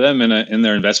fit for them in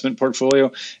their investment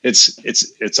portfolio,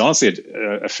 it's honestly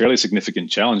a fairly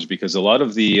significant challenge, because a lot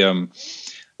of the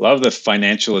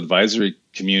financial advisory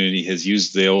community has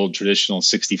used the old traditional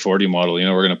 60-40 model.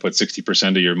 We're going to put 60%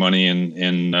 of your money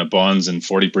in bonds and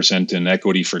 40% in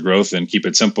equity for growth, and keep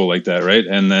it simple like that, right?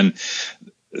 And then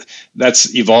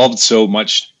that's evolved so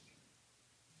much.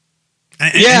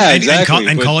 Exactly.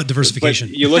 And call it diversification.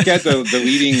 But you look at the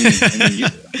leading,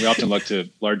 we often look to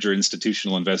larger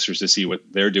institutional investors to see what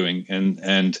they're doing.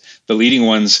 And the leading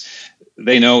ones,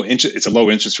 they know it's a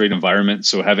low interest rate environment.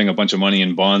 So having a bunch of money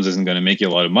in bonds isn't going to make you a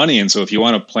lot of money. And so if you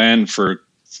want to plan for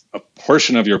a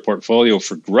portion of your portfolio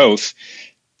for growth,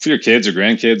 for your kids or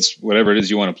grandkids, whatever it is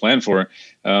you want to plan for,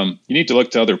 you need to look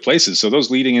to other places. So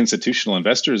those leading institutional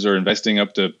investors are investing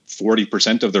up to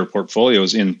 40% of their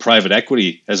portfolios in private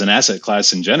equity as an asset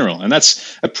class in general. And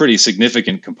that's a pretty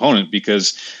significant component,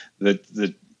 because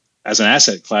as an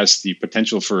asset class, the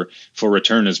potential for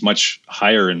return is much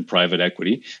higher in private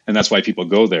equity. And that's why people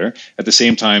go there. At the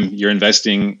same time, you're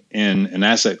investing in an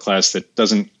asset class that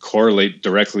doesn't correlate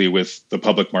directly with the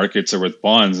public markets or with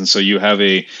bonds. And so you have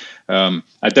a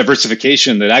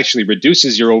diversification that actually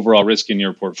reduces your overall risk in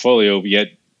your portfolio, yet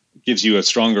gives you a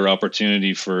stronger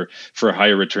opportunity for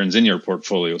higher returns in your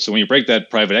portfolio. So when you break that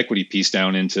private equity piece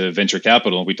down into venture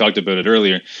capital, we talked about it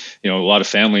earlier, a lot of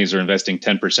families are investing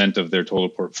 10% of their total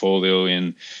portfolio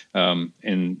in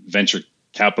venture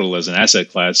capital as an asset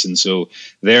class. And so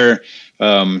they're,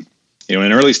 an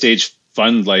early stage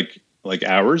fund like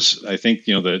ours, I think,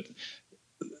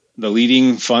 the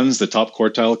leading funds, the top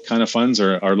quartile kind of funds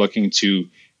are looking to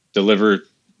deliver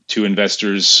to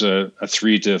investors a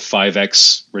 3 to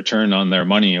 5x return on their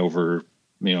money over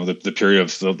the period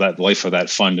of that life of that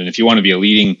fund. And if you want to be a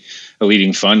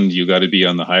leading fund, you got to be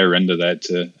on the higher end of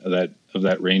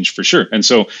that range for sure. And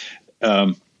so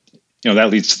that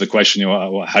leads to the question,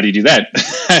 how do you do that?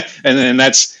 and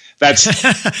that's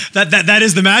that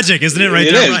is the magic, isn't it? Right.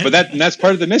 It there, is, right? but that's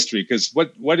part of the mystery, because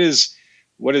what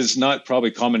is not probably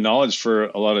common knowledge for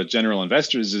a lot of general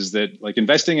investors is that, like,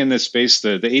 investing in this space,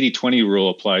 the 80-20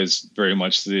 rule applies very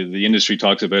much. The industry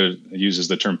talks about it, uses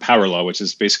the term power law, which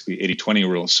is basically 80-20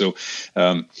 rule. So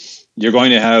you're going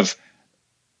to have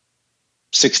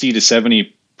 60 to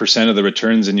 70% of the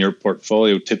returns in your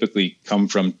portfolio typically come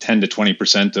from 10 to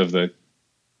 20% of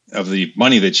the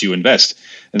money that you invest.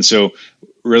 And so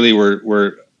really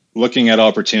we're looking at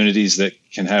opportunities that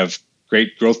can have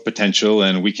great growth potential,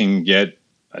 and we can get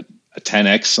a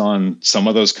 10x on some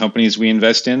of those companies we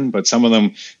invest in, but some of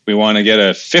them we want to get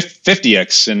a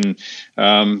 50x and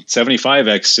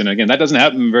 75x. And again, that doesn't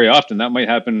happen very often. That might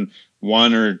happen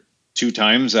 1 or 2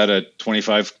 times out of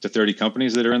 25 to 30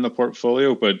 companies that are in the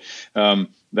portfolio. But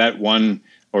that 1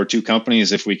 or 2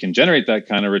 companies, if we can generate that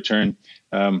kind of return,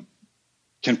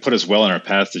 can put us well on our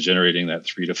path to generating that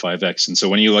 3 to 5x. And so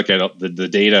when you look at the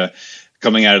data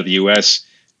coming out of the US,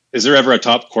 is there ever a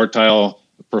top quartile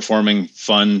performing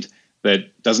fund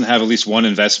that doesn't have at least one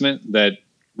investment that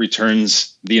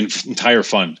returns the entire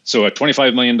fund? So a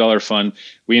 $25 million fund,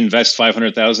 we invest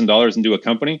 $500,000 into a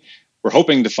company. We're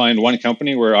hoping to find one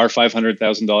company where our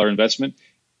 $500,000 investment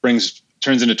turns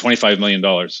into $25 million.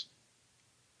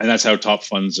 And that's how top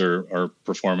funds are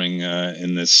performing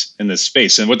in this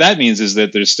space. And what that means is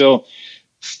that there's still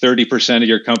 30% of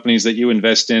your companies that you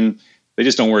invest in, they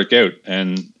just don't work out,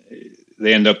 and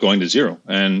they end up going to zero.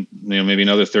 And maybe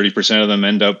another 30% of them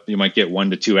you might get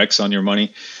 1 to 2x on your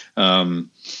money.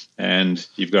 And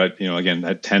you've got, again,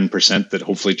 that 10% that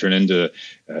hopefully turn into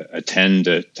a 10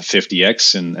 to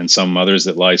 50x, and some others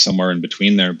that lie somewhere in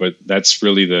between there. But that's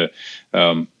really the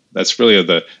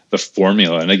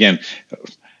formula. And again,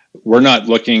 we're not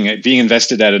looking at being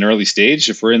invested at an early stage.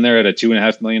 If we're in there at a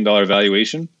 $2.5 million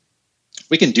valuation,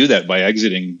 we can do that by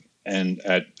exiting, and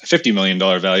at a $50 million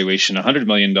valuation, $100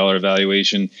 million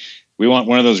valuation. We want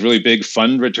one of those really big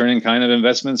fund returning kind of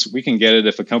investments. We can get it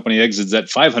if a company exits at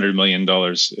 $500 million.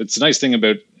 It's a nice thing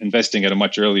about investing at a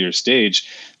much earlier stage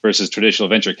versus traditional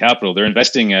venture capital. They're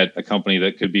investing at a company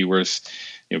that could be worth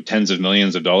tens of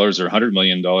millions of dollars or $100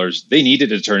 million. They need it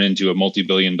to turn into a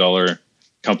multi-billion-dollar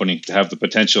company to have the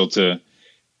potential to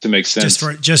make sense.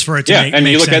 Just for it to and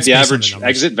you look at the average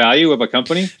exit value of a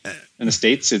company in the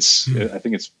States, it's I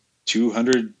think it's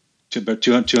 $250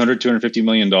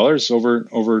 million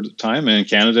over time, and in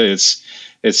Canada it's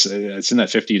in that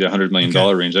 $50 to $100 million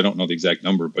range. I don't know the exact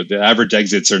number, but the average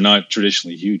exits are not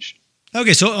traditionally huge.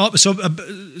 Okay, so almost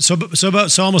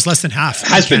less than half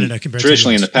has been Canada compared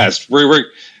traditionally to in the past. We're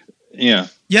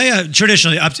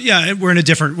traditionally,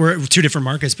 we're 2 different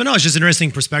markets, but no, it's just an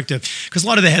interesting perspective, because a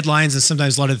lot of the headlines and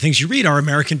sometimes a lot of the things you read are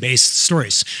American-based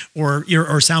stories or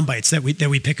sound bites that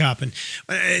we pick up, and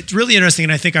it's really interesting.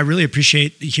 And I think I really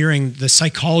appreciate hearing the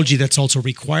psychology that's also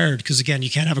required, because again, you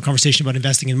can't have a conversation about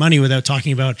investing in money without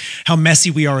talking about how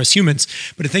messy we are as humans.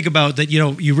 But to think about that,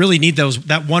 you really need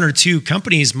that 1 or 2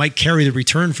 companies might carry the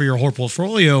return for your whole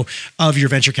portfolio of your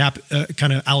venture cap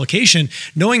kind of allocation,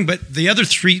 knowing, but the other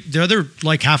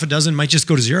like half a dozen might just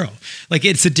go to zero. Like,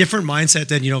 it's a different mindset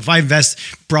than, if I invest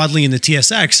broadly in the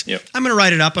TSX, I'm going to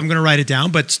write it up, I'm going to write it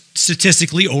down, but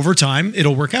statistically over time,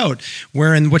 it'll work out.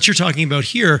 Wherein what you're talking about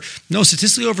here, no,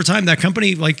 statistically over time, that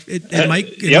company, like it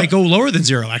might go lower than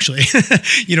zero, actually.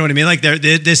 You know what I mean? Like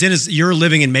you're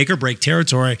living in make or break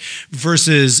territory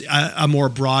versus a more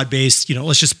broad based,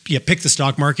 let's just pick the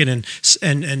stock market and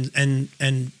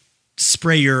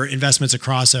spray your investments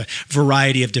across a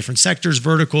variety of different sectors,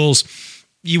 verticals.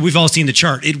 We've all seen the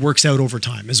chart. It works out over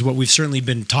time, is what we've certainly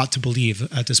been taught to believe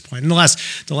at this point. And the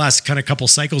last kind of couple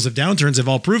cycles of downturns have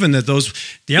all proven that it was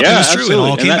true. Absolutely. It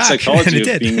all came back. Psychology and it of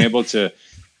did. Being able to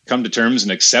come to terms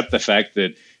and accept the fact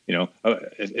that,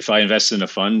 if I invest in a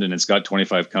fund and it's got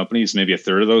 25 companies, maybe a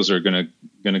third of those are going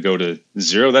to go to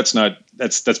zero. That's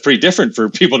pretty different for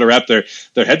people to wrap their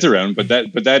heads around. But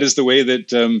that is the way that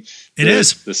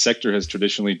the sector has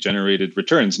traditionally generated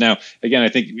returns. Now, again, I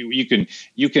think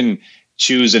you can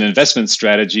choose an investment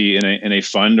strategy in a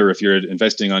fund, or if you're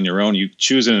investing on your own, you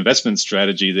choose an investment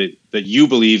strategy that you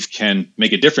believe can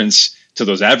make a difference to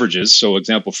those averages. So,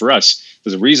 example for us,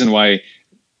 there's a reason why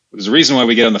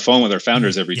we get on the phone with our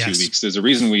founders every 2 weeks. There's a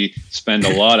reason we spend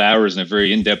a lot of hours in a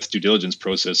very in-depth due diligence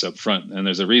process up front. And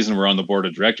there's a reason we're on the board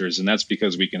of directors. And that's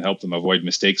because we can help them avoid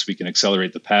mistakes. We can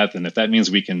accelerate the path. And if that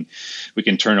means we can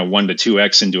turn a 1 to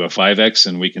 2x into a 5x,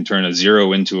 and we can turn a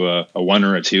 0 into a 1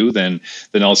 or a 2, then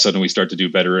all of a sudden we start to do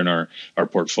better in our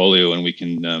portfolio, and we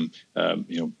can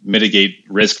mitigate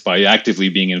risk by actively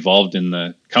being involved in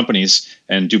the companies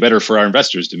and do better for our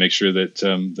investors to make sure that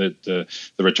the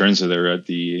returns are there at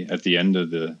the end of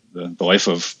the life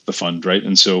of the fund, right?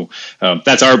 And so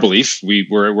that's our belief.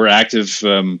 We're active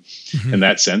in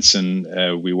that sense,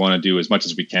 and we want to do as much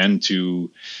as we can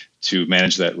to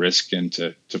manage that risk and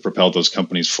to propel those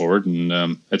companies forward.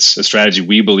 And it's a strategy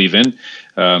we believe in.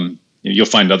 You'll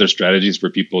find other strategies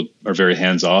where people are very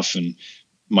hands off and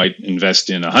might invest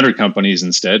in 100 companies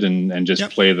instead and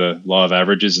just play the law of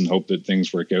averages and hope that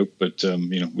things work out. But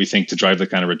we think to drive the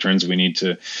kind of returns we need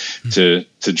to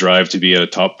drive to be a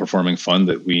top performing fund,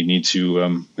 that we need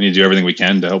to do everything we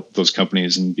can to help those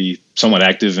companies and be somewhat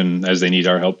active, and as they need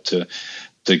our help to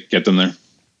get them there.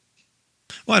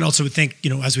 Well, I'd also would think,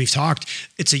 as we've talked,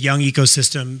 it's a young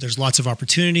ecosystem. There's lots of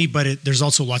opportunity, but there's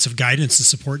also lots of guidance and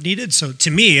support needed. So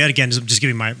to me, again, just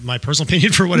giving my personal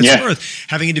opinion for what it's worth,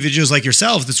 having individuals like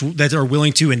yourself that are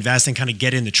willing to invest and kind of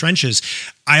get in the trenches,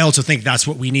 I also think that's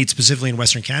what we need specifically in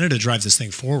Western Canada to drive this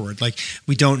thing forward. Like,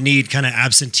 we don't need kind of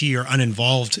absentee or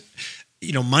uninvolved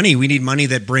money. We need money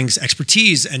that brings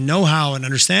expertise and know-how and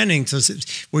understanding to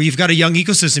where you've got a young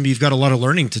ecosystem, you've got a lot of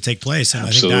learning to take place. And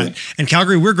Absolutely. I think that, and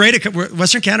Calgary,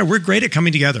 Western Canada, we're great at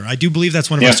coming together. I do believe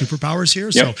that's one of our superpowers here.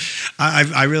 Yep. So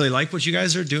I really like what you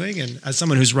guys are doing. And as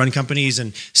someone who's run companies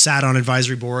and sat on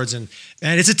advisory boards and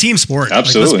it's a team sport.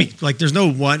 Absolutely. Like there's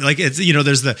no one, like it's,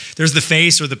 there's the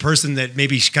face or the person that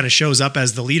maybe kind of shows up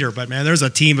as the leader, but man, there's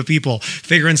a team of people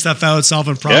figuring stuff out,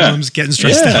 solving problems, getting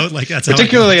stressed out. Like that's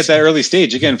particularly at that early stage.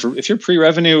 Again, if you're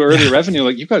pre-revenue, early revenue,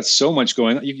 like you've got so much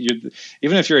going on. Even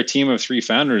if you're a team of 3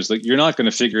 founders, like you're not going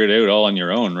to figure it out all on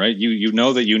your own, right? You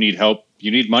know that you need help,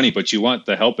 you need money, but you want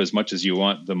the help as much as you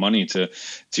want the money to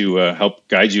help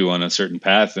guide you on a certain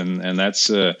path, and that's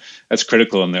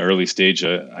critical in the early stage,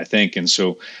 I think. And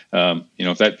so,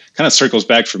 if that kind of circles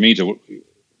back for me to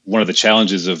one of the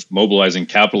challenges of mobilizing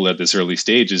capital at this early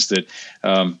stage is that.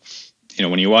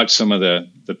 When you watch some of the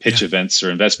pitch events or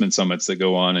investment summits that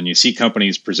go on and you see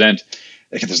companies present,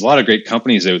 there's a lot of great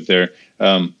companies out there.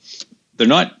 They're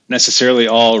not necessarily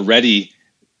all ready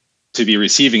to be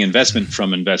receiving investment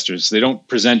from investors. They don't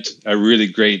present a really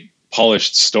great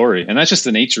polished story. And that's just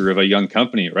the nature of a young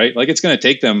company, right? Like it's going to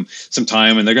take them some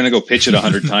time and they're going to go pitch it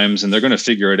 100 times and they're going to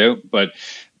figure it out. But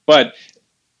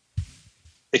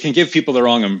it can give people the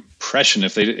wrong impression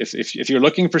if you're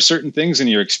looking for certain things and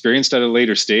you're experienced at a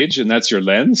later stage and that's your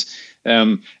lens.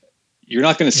 You're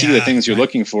not going to see the things you're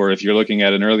looking for if you're looking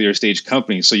at an earlier stage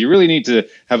company. So you really need to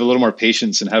have a little more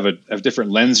patience and have a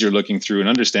different lens you're looking through and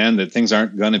understand that things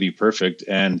aren't going to be perfect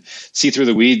and see through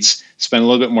the weeds, spend a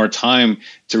little bit more time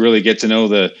to really get to know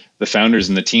the founders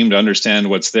and the team to understand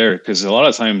what's there. Because a lot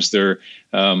of times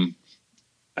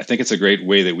I think it's a great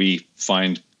way that we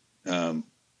find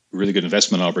really good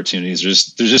investment opportunities.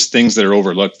 There's just things that are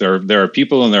overlooked. There are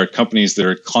people and there are companies that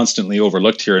are constantly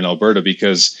overlooked here in Alberta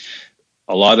because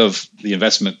a lot of the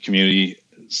investment community's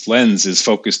lens is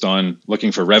focused on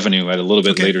looking for revenue at a little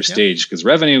bit later stage, because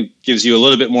revenue gives you a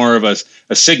little bit more of a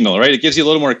signal, right? It gives you a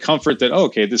little more comfort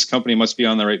that, this company must be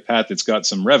on the right path. It's got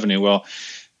some revenue. Well,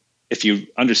 if you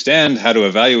understand how to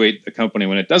evaluate a company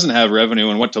when it doesn't have revenue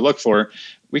and what to look for,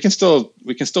 we can still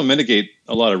mitigate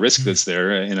a lot of risk that's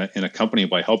there in a company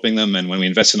by helping them. And when we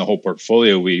invest in a whole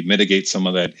portfolio, we mitigate some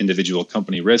of that individual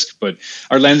company risk. But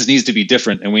our lens needs to be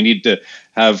different, and we need to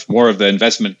have more of the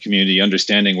investment community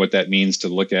understanding what that means to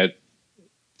look at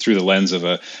through the lens of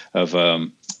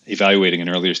evaluating an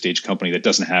earlier stage company that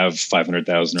doesn't have $500,000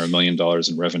 or $1 million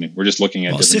in revenue. We're just looking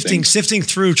at different things. Sifting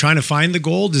through trying to find the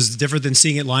gold is different than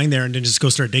seeing it lying there and then just go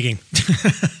start digging.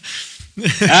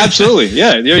 Absolutely.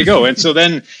 Yeah, there you go. And so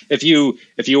then if you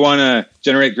want to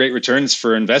generate great returns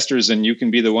for investors, and you can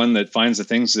be the one that finds the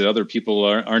things that other people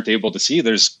aren't able to see,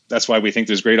 that's why we think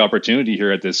there's great opportunity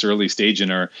here at this early stage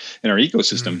in our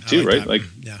ecosystem too, right? Like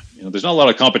there's not a lot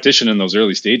of competition in those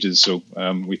early stages, so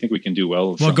we think we can do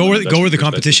well. Well, go where the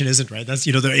competition isn't, right? That's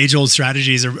the age-old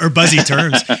strategies or buzzy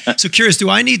terms. So curious, do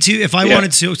I need to, if I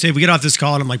wanted to, say we get off this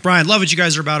call and I'm like, Brian, love what you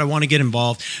guys are about, I want to get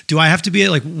involved. Do I have to be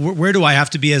like, where do I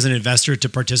have to be as an investor to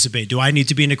participate? Do I need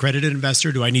to be an accredited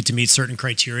investor? Do I need to meet certain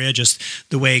criteria, just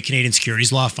the way Canadian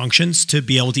securities law functions, to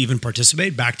be able to even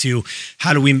participate? Back to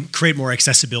how do we create more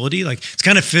accessibility? Like it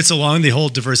kind of fits along the whole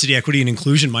diversity, equity, and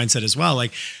inclusion mindset as well.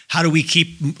 Like how do we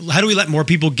let more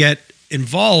people get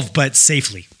involved, but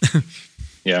safely?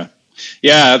 Yeah,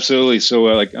 absolutely. So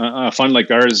like a fund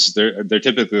like ours, they're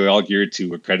typically all geared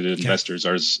to accredited investors.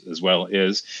 Ours as well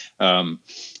is,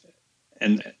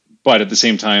 but at the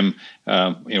same time,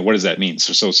 what does that mean?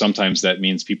 So sometimes that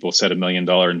means people set $1 million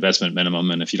investment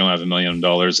minimum, and if you don't have $1 million,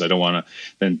 I don't want to.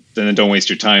 Then don't waste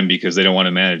your time, because they don't want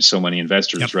to manage so many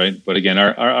investors, right? But again,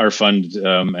 our fund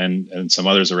and some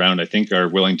others around, I think, are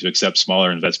willing to accept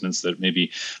smaller investments that maybe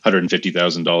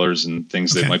 $150,000 and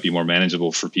things that might be more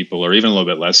manageable for people, or even a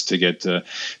little bit less, to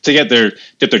dip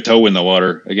their toe in the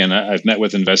water. Again, I've met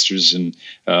with investors and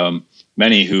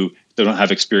many who they don't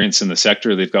have experience in the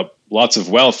sector. They've got lots of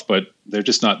wealth, but they're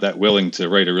just not that willing to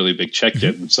write a really big check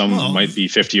yet. And some might be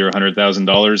 $50,000 or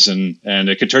 $100,000, and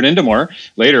it could turn into more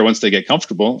later once they get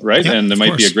comfortable, right? Yeah, and there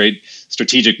might be a great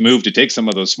strategic move to take some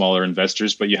of those smaller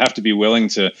investors, but you have to be willing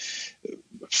to,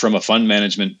 from a fund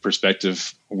management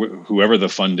perspective, whoever the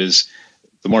fund is,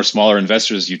 the more smaller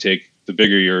investors you take, the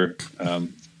bigger your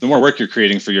the more work you're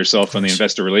creating for yourself on the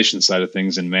investor relations side of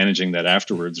things and managing that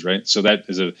afterwards, right? So that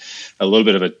is a little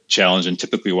bit of a challenge, and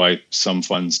typically why some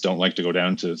funds don't like to go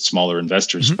down to smaller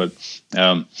investors. But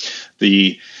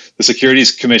the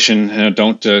Securities Commission,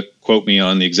 don't quote me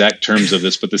on the exact terms of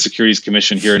this, but the Securities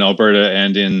Commission here in Alberta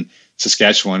and in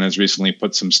Saskatchewan has recently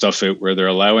put some stuff out where they're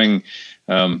allowing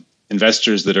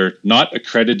investors that are not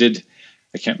accredited.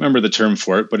 I can't remember the term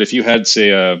for it, but if you had, say,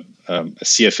 a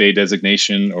CFA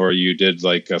designation, or you did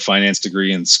like a finance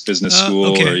degree in business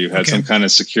school, or you had some kind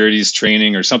of securities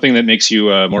training or something that makes you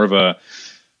more of a,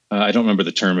 I don't remember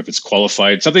the term, if it's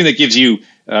qualified, something that gives you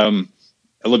a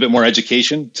little bit more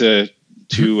education to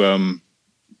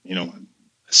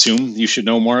assume you should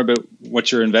know more about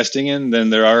what you're investing in, then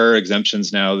there are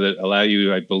exemptions now that allow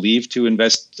you, I believe, to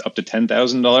invest up to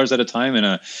 $10,000 at a time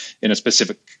in a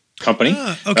specific company.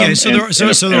 There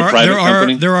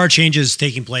are changes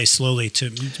taking place slowly to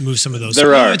move some of those.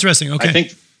 There are. Interesting. Okay.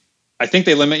 I think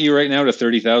they limit you right now to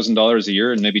 $30,000 a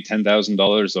year and maybe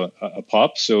 $10,000 a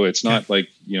pop. So it's not like,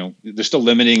 they're still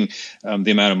limiting the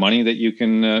amount of money that you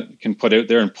can put out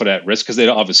there and put at risk, because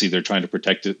they're trying to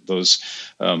protect those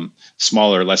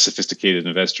smaller, less sophisticated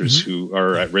investors who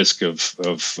are at risk of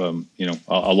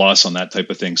a loss on that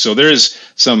type of thing. So there is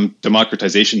some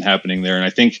democratization happening there, and I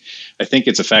think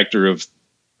it's a factor of,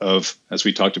 as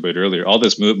we talked about earlier, all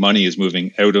this money is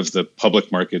moving out of the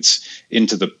public markets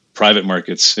into the private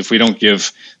markets. If we don't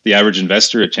give the average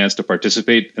investor a chance to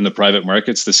participate in the private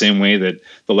markets the same way that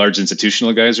the large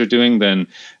institutional guys are doing, then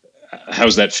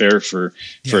how's that fair for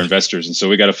investors? And so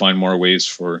we got to find more ways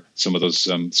for some of those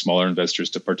smaller investors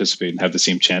to participate and have the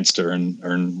same chance to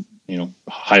earn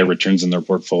higher returns in their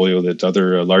portfolio that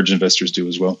other large investors do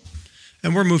as well.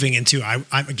 And we're moving into, I'm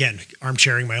again,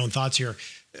 armchairing my own thoughts here,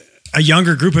 a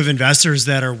younger group of investors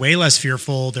that are way less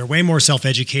fearful. They're way more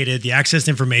self-educated. The access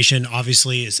to information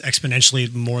obviously is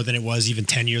exponentially more than it was even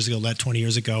 10 years ago, 20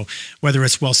 years ago, whether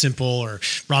it's Wealthsimple or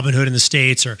Robinhood in the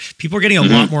States, or people are getting a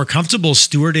lot more comfortable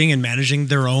stewarding and managing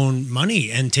their own money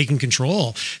and taking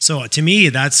control. So to me,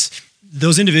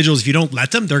 those individuals, if you don't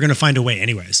let them, they're going to find a way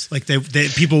anyways. Like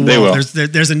people will.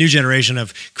 There's a new generation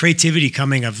of creativity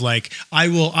coming of like,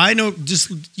 I know, just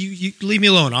you leave me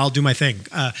alone. I'll do my thing.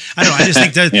 I don't know. I just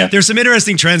think that there's some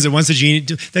interesting trends that once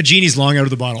that genie's long out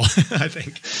of the bottle, I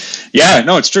think. Yeah,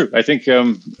 no, it's true. I think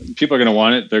people are going to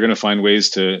want it. They're going to find ways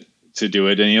to do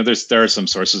it. And, there are some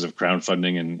sources of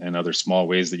crowdfunding and other small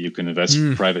ways that you can invest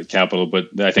private capital.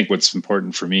 But I think what's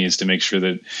important for me is to make sure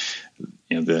that,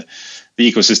 the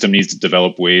ecosystem needs to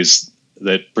develop ways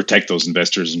that protect those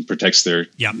investors and protects their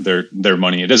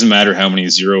money. It doesn't matter how many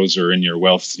zeros are in your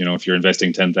wealth. If you're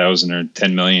investing 10,000 or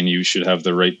 10 million, you should have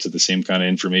the right to the same kind of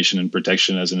information and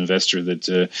protection as an investor that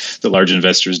the large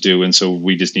investors do. And so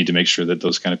we just need to make sure that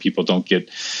those kind of people don't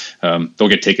get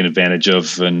taken advantage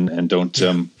of and don't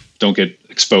get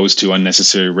exposed to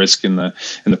unnecessary risk in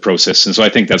the process. And so I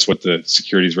think that's what the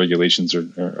securities regulations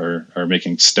are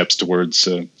making steps towards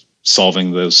solving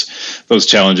those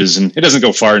challenges. And it doesn't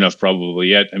go far enough probably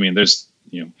yet. I mean, there's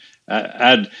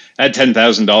add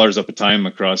 $10,000 up a time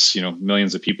across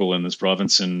millions of people in this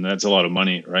province, and that's a lot of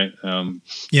money, right? So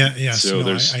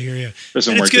I hear you.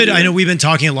 And it's good. I know we've been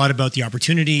talking a lot about the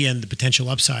opportunity and the potential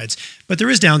upsides, but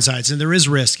there is downsides and there is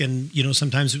risk, and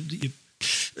sometimes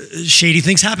shady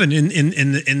things happen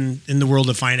in the world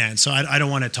of finance. So I don't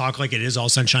want to talk like it is all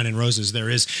sunshine and roses.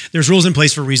 There's rules in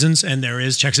place for reasons, and there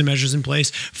is checks and measures in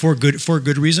place for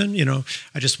good reason.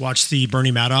 I just watched the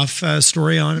Bernie Madoff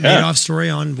story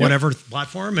on whatever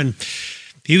platform, and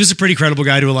he was a pretty credible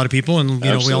guy to a lot of people, and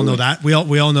we all know that. We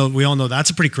all know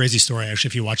that's a pretty crazy story. Actually,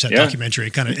 if you watch that documentary,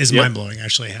 it kind of is mind blowing.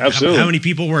 Actually, absolutely. How many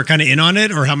people were kind of in on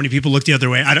it, or how many people looked the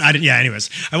other way? Anyways,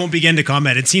 I won't begin to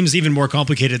comment. It seems even more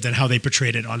complicated than how they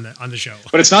portrayed it on the show.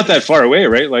 But it's not that far away,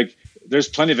 right? Like, there's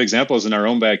plenty of examples in our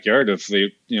own backyard of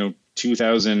the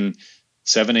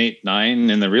 2007, 8, 9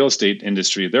 in the real estate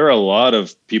industry. There are a lot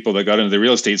of people that got into the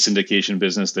real estate syndication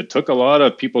business that took a lot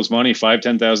of people's money,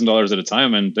 $5,000, $10,000 at a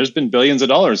time. And there's been billions of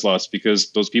dollars lost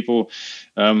because those people,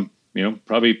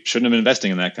 probably shouldn't have been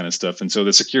investing in that kind of stuff. And so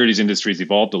the securities industry has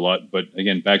evolved a lot. But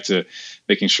again, back to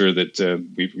making sure that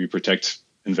we protect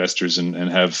investors and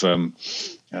have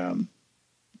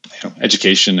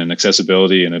education and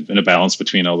accessibility and a balance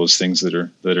between all those things that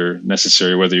are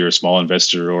necessary, whether you're a small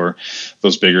investor or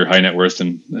those bigger high net worth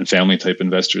and family type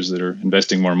investors that are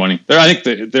investing more money. I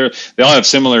think they all have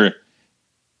similar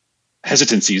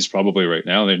hesitancies probably right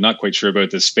now. They're not quite sure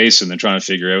about this space, and they're trying to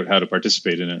figure out how to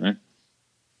participate in it, right?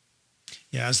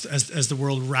 Yeah, as the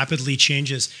world rapidly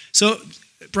changes. So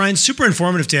Brian, super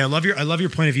informative today. I love your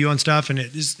point of view on stuff, and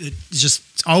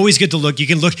it's always good to look. You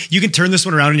can turn this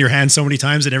one around in your hand so many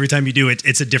times, and every time you do it,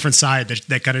 it's a different side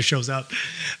that kind of shows up.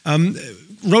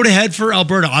 Road ahead for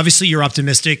Alberta. Obviously, you're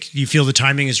optimistic. You feel the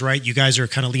timing is right. You guys are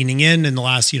kind of leaning in the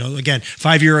last, again,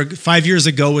 5 years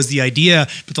ago was the idea,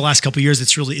 but the last couple of years,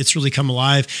 it's really come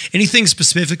alive. Anything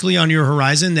specifically on your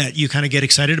horizon that you kind of get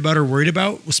excited about or worried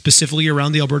about, specifically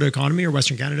around the Alberta economy or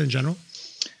Western Canada in general?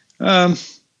 I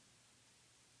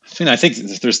think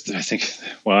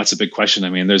that's a big question. I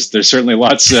mean, there's certainly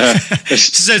lots.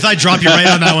 I drop you right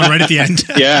on that one right at the end.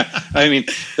 Yeah. I mean,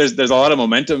 there's a lot of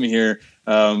momentum here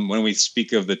when we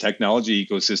speak of the technology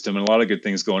ecosystem, and a lot of good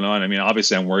things going on. I mean,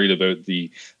 obviously I'm worried about the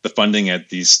funding at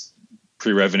these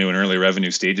pre-revenue and early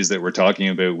revenue stages that we're talking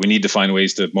about. We need to find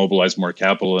ways to mobilize more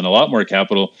capital, and a lot more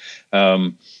capital.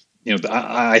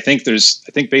 I think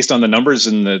based on the numbers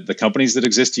and the companies that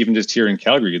exist, even just here in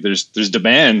Calgary, there's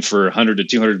demand for $100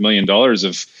 to $200 million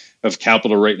of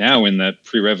capital right now in that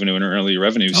pre-revenue and early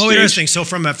revenue stage. Oh, interesting. So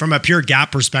from a pure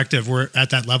gap perspective, we're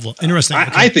at that level. Interesting.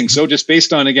 Okay. I think so. Just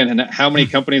based on, again, how many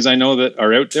companies I know that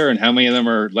are out there, and how many of them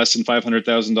are less than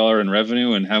 $500,000 in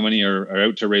revenue, and how many are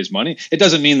out to raise money. It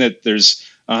doesn't mean that there's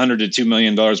 $100 to $2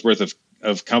 million worth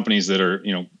of companies that are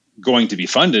going to be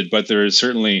funded, but there is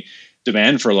certainly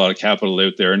demand for a lot of capital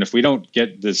out there. And if we don't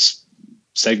get this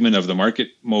segment of the market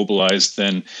mobilized,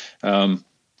 then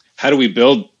how do we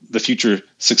build the future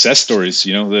success stories?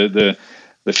 The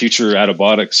future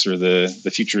Atobotics or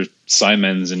the future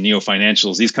Simons and Neo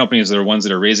Financials, these companies that are ones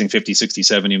that are raising 50, 60,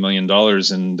 70 million dollars,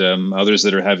 and others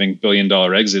that are having $billion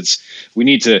exits. We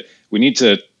need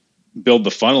to build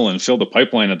the funnel and fill the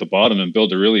pipeline at the bottom and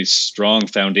build a really strong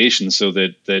foundation so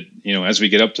that as we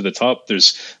get up to the top,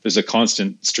 there's a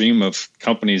constant stream of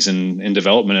companies in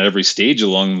development at every stage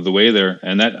along the way there.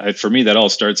 And that, for me, that all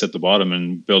starts at the bottom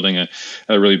and building a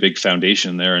really big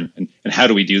foundation there. And how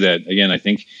do we do that? Again, I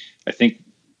think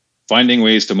finding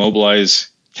ways to mobilize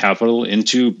capital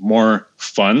into more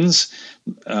funds,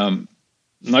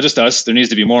 not just us, there needs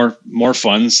to be more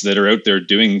funds that are out there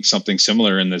doing something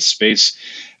similar in this space.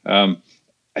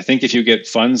 I think if you get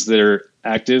funds that are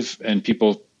active and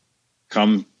people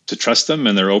come to trust them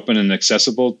and they're open and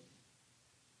accessible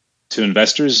to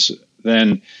investors,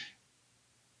 then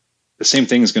the same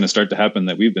thing is going to start to happen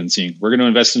that we've been seeing. We're going to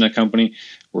invest in a company.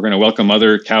 We're going to welcome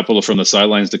other capital from the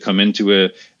sidelines to come into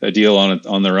a deal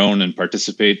on their own and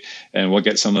participate, and we'll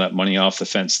get some of that money off the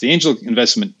fence. The angel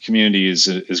investment community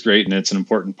is great, and it's an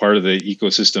important part of the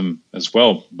ecosystem as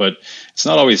well, but it's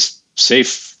not always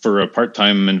safe for a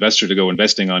part-time investor to go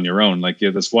investing on your own.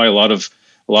 That's why a lot of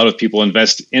people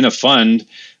invest in a fund.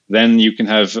 Then you can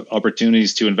have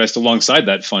opportunities to invest alongside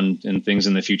that fund in things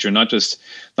in the future, not just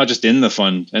in the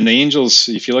fund. And the angels,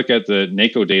 if you look at the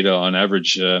NACO data on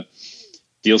average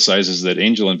deal sizes that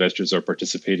angel investors are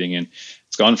participating in,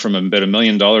 it's gone from about $1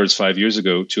 million 5 years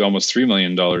ago to almost $3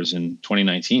 million in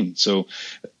 2019. So,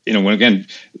 when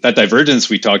that divergence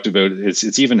we talked about,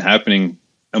 it's even happening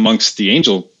amongst the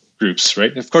angel groups,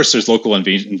 right? Of course, there's local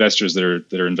investors that are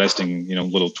investing,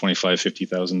 little $25,000,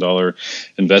 $50,000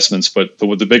 investments, but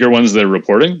the bigger ones that are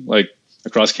reporting, like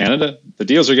across Canada, the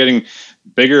deals are getting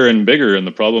bigger and bigger, and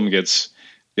the problem gets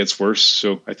worse.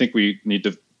 So I think we need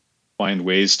to find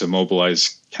ways to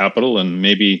mobilize capital, and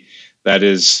maybe that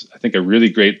is, I think, a really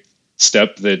great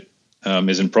step that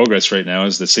is in progress right now.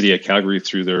 Is the City of Calgary,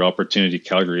 through their Opportunity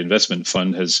Calgary Investment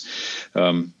Fund, has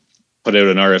put out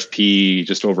an RFP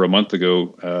just over a month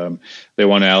ago. They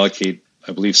want to allocate,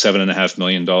 I believe, $7.5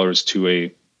 million to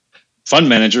a fund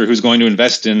manager who's going to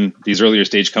invest in these earlier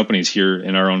stage companies here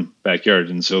in our own backyard.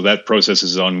 And so that process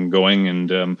is ongoing, and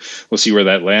we'll see where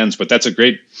that lands. But it's a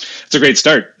great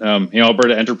start.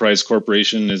 Alberta Enterprise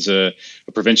Corporation is a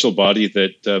provincial body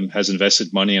that has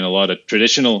invested money in a lot of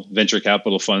traditional venture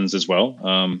capital funds as well.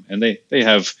 And they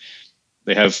have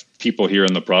people here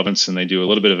in the province, and they do a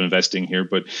little bit of investing here,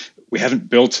 but we haven't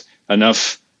built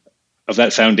enough of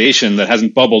that foundation that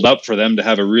hasn't bubbled up for them to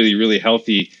have a really, really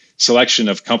healthy selection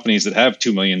of companies that have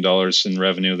 $2 million in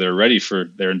revenue that are ready for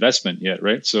their investment yet,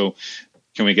 right? So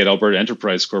can we get Alberta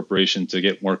Enterprise Corporation to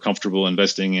get more comfortable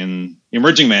investing in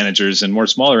emerging managers and more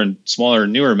smaller,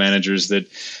 newer managers that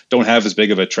don't have as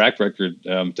big of a track record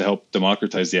to help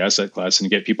democratize the asset class and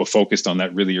get people focused on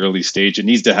that really early stage? It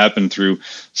needs to happen through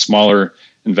smaller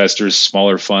investors,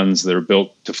 smaller funds that are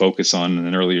built to focus on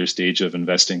an earlier stage of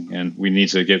investing. And we need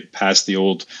to get past the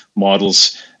old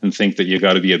models and think that you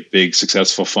got to be a big,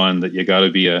 successful fund, that you got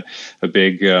to be a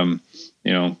big,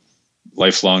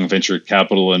 lifelong venture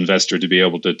capital investor to be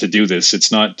able to do this.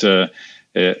 It's not,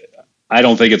 I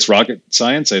don't think it's rocket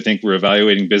science. I think we're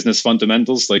evaluating business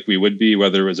fundamentals like we would be,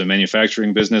 whether it was a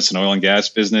manufacturing business, an oil and gas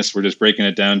business. We're just breaking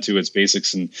it down to its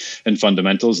basics and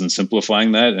fundamentals and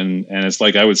simplifying that. And it's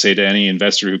like I would say to any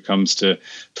investor who comes to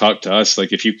talk to us,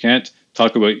 like if you can't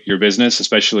talk about your business,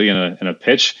 especially in a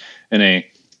pitch, in a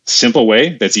simple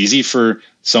way that's easy for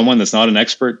someone that's not an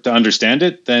expert to understand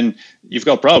it, then you've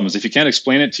got problems. If you can't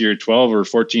explain it to your 12 or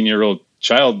 14-year-old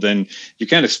child, then you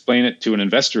can't explain it to an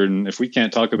investor. And if we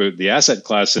can't talk about the asset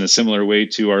class in a similar way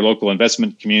to our local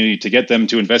investment community to get them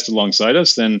to invest alongside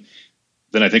us, then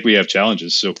I think we have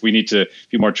challenges. So we need to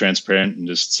be more transparent and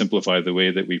just simplify the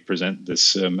way that we present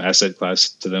this asset class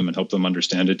to them and help them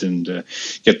understand it and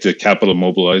get the capital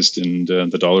mobilized and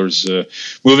the dollars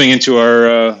moving into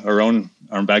our own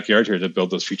backyard here to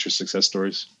build those future success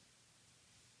stories.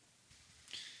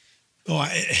 Oh,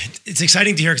 it's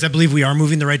exciting to hear because I believe we are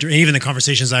moving the right direction. Even the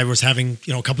conversations I was having,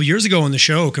 a couple of years ago on the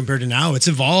show compared to now, it's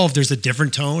evolved. There's a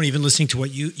different tone, even listening to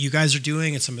what you guys are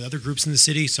doing and some of the other groups in the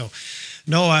city. So,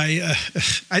 no, I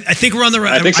think we're on the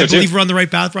right. I believe we're on the right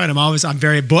path, Brian. I'm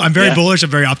very bullish.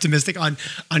 I'm very optimistic on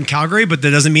Calgary, but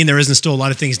that doesn't mean there isn't still a lot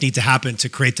of things need to happen to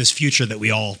create this future that we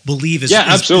all believe is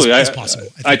absolutely is possible.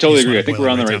 I totally agree. I think we're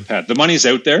on the right path. The money's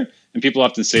out there, and people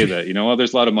often say that. Well,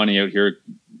 there's a lot of money out here.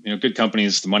 Good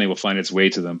companies, the money will find its way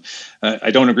to them.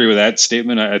 I don't agree with that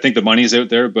statement. I think the money's out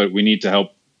there, but we need to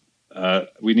help.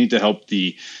 We need to help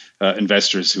the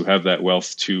investors who have that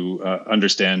wealth to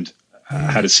understand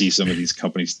how to see some of these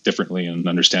companies differently and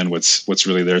understand what's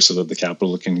really there, so that the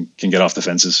capital can get off the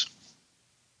fences.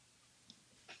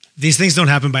 These things don't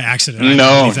happen by accident.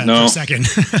 No. For a second.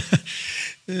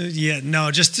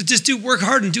 Just work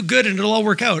hard and do good and it'll all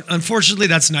work out. Unfortunately,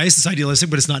 that's nice. It's idealistic,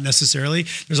 but it's not necessarily.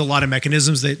 There's a lot of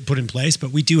mechanisms they put in place,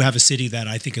 but we do have a city that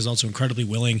I think is also incredibly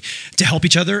willing to help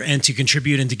each other and to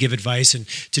contribute and to give advice and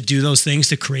to do those things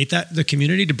to create the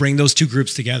community, to bring those two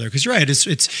groups together. Because you're right,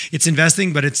 it's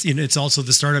investing, but it's also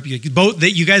the startup. Both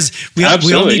that you guys we all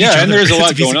need each other. And there's a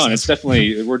lot going on.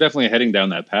 We're definitely heading down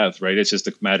that path, right? It's just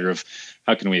a matter of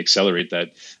how can we accelerate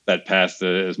that path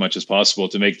as much as possible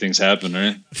to make things happen,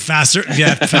 right? Faster.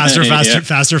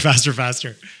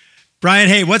 Brian,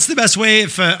 hey, what's the best way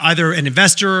if either an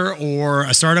investor or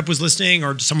a startup was listening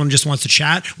or someone just wants to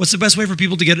chat? What's the best way for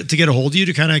people to get a hold of you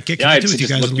to kind of get connected with you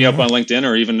guys? Look me up on LinkedIn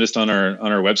or even just on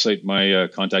our website. My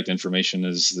contact information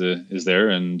is there,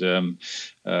 and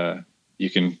you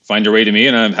can find your way to me,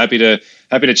 and I'm happy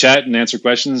to chat and answer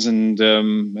questions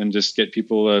and just get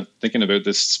people thinking about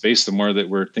this space. The more that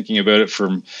we're thinking about it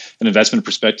from an investment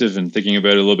perspective and thinking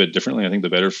about it a little bit differently, I think the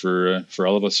better for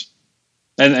all of us.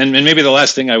 And maybe the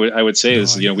last thing I would say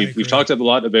is we've talked a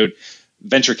lot about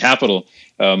venture capital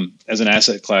as an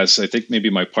asset class. I think maybe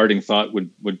my parting thought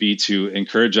would be to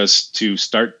encourage us to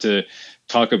start to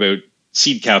talk about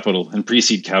seed capital and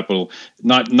pre-seed capital,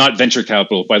 not venture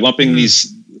capital, by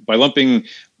lumping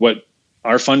what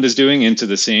our fund is doing into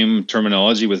the same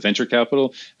terminology with venture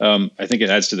capital. I think it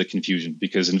adds to the confusion,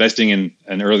 because investing in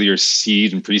an earlier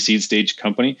seed and pre-seed stage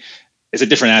company is a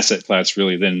different asset class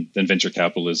really than venture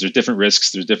capital is. There's different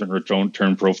risks, there's different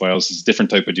return profiles, there's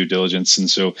different type of due diligence. And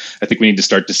so I think we need to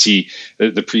start to see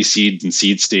the pre-seed and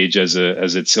seed stage as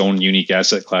its own unique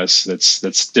asset class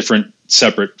that's different,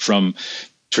 separate from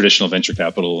traditional venture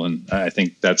capital. And I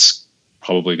think that's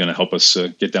probably going to help us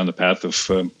get down the path of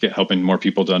helping more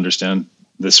people to understand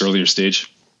this earlier stage.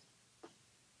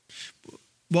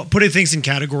 Well, putting things in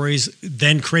categories,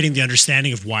 then creating the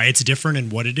understanding of why it's different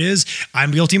and what it is.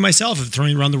 I'm guilty myself of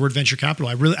throwing around the word venture capital.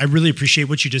 I really appreciate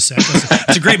what you just said.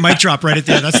 It's a great mic drop right at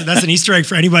there. That's an Easter egg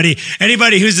for anybody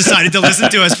who's decided to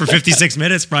listen to us for 56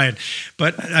 minutes, Brian.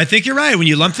 But I think you're right. When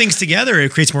you lump things together,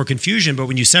 it creates more confusion. But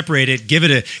when you separate it, give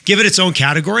it its own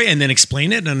category, and then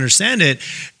explain it and understand it,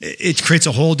 it creates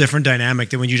a whole different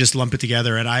dynamic than when you just lump it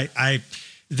together. And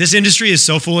this industry is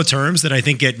so full of terms that I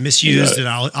think get misused, and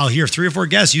I'll hear 3 or 4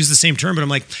 guests use the same term, but I'm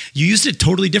like, you used it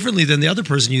totally differently than the other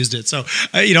person used it. So,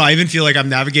 I even feel like I'm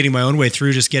navigating my own way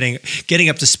through just getting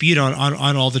up to speed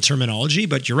on all the terminology.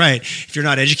 But you're right. If you're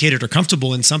not educated or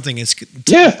comfortable in something,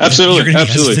 absolutely.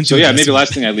 So maybe the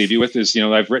last thing I leave you with is,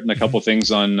 I've written a couple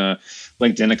things on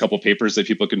LinkedIn, a couple papers that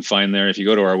people can find there. If you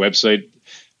go to our website,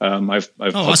 I've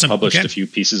published a few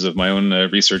pieces of my own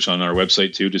research on our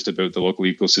website too, just about the local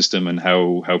ecosystem and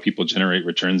how people generate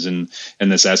returns in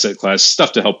this asset class,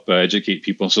 stuff to help educate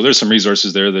people. So there's some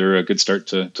resources there that are a good start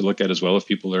to look at as well if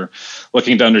people are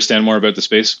looking to understand more about the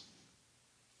space.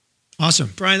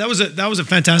 Awesome, Brian. That was a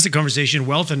fantastic conversation.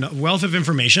 Wealth of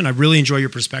information. I really enjoy your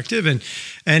perspective, and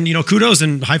kudos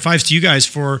and high fives to you guys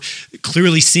for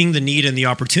clearly seeing the need and the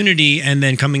opportunity, and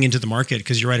then coming into the market.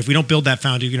 Because you're right. If we don't build that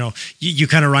foundation, you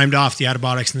kind of rhymed off the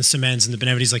Adibotics and the Cements and the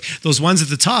Benevities, like those ones at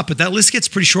the top. But that list gets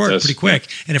pretty short, pretty quick.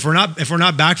 Yeah. And if we're not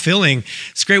backfilling,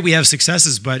 it's great we have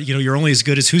successes, but you're only as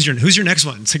good as who's your next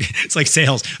one. It's like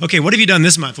sales. Okay, what have you done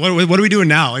this month? What are we doing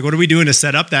now? Like, what are we doing to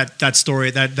set up that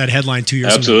story, that headline 2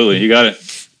 years? Absolutely. You got it.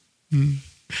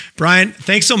 Brian,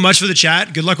 thanks so much for the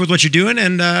chat. Good luck with what you're doing,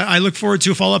 and I look forward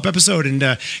to a follow-up episode. And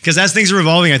because as things are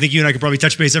evolving, I think you and I can probably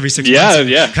touch base every 6 months.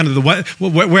 Yeah. Kind of the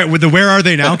where are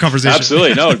they now conversation.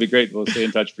 Absolutely. No, it'd be great. We'll stay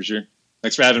in touch for sure.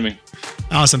 Thanks for having me.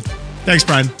 Awesome. Thanks,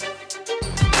 Brian.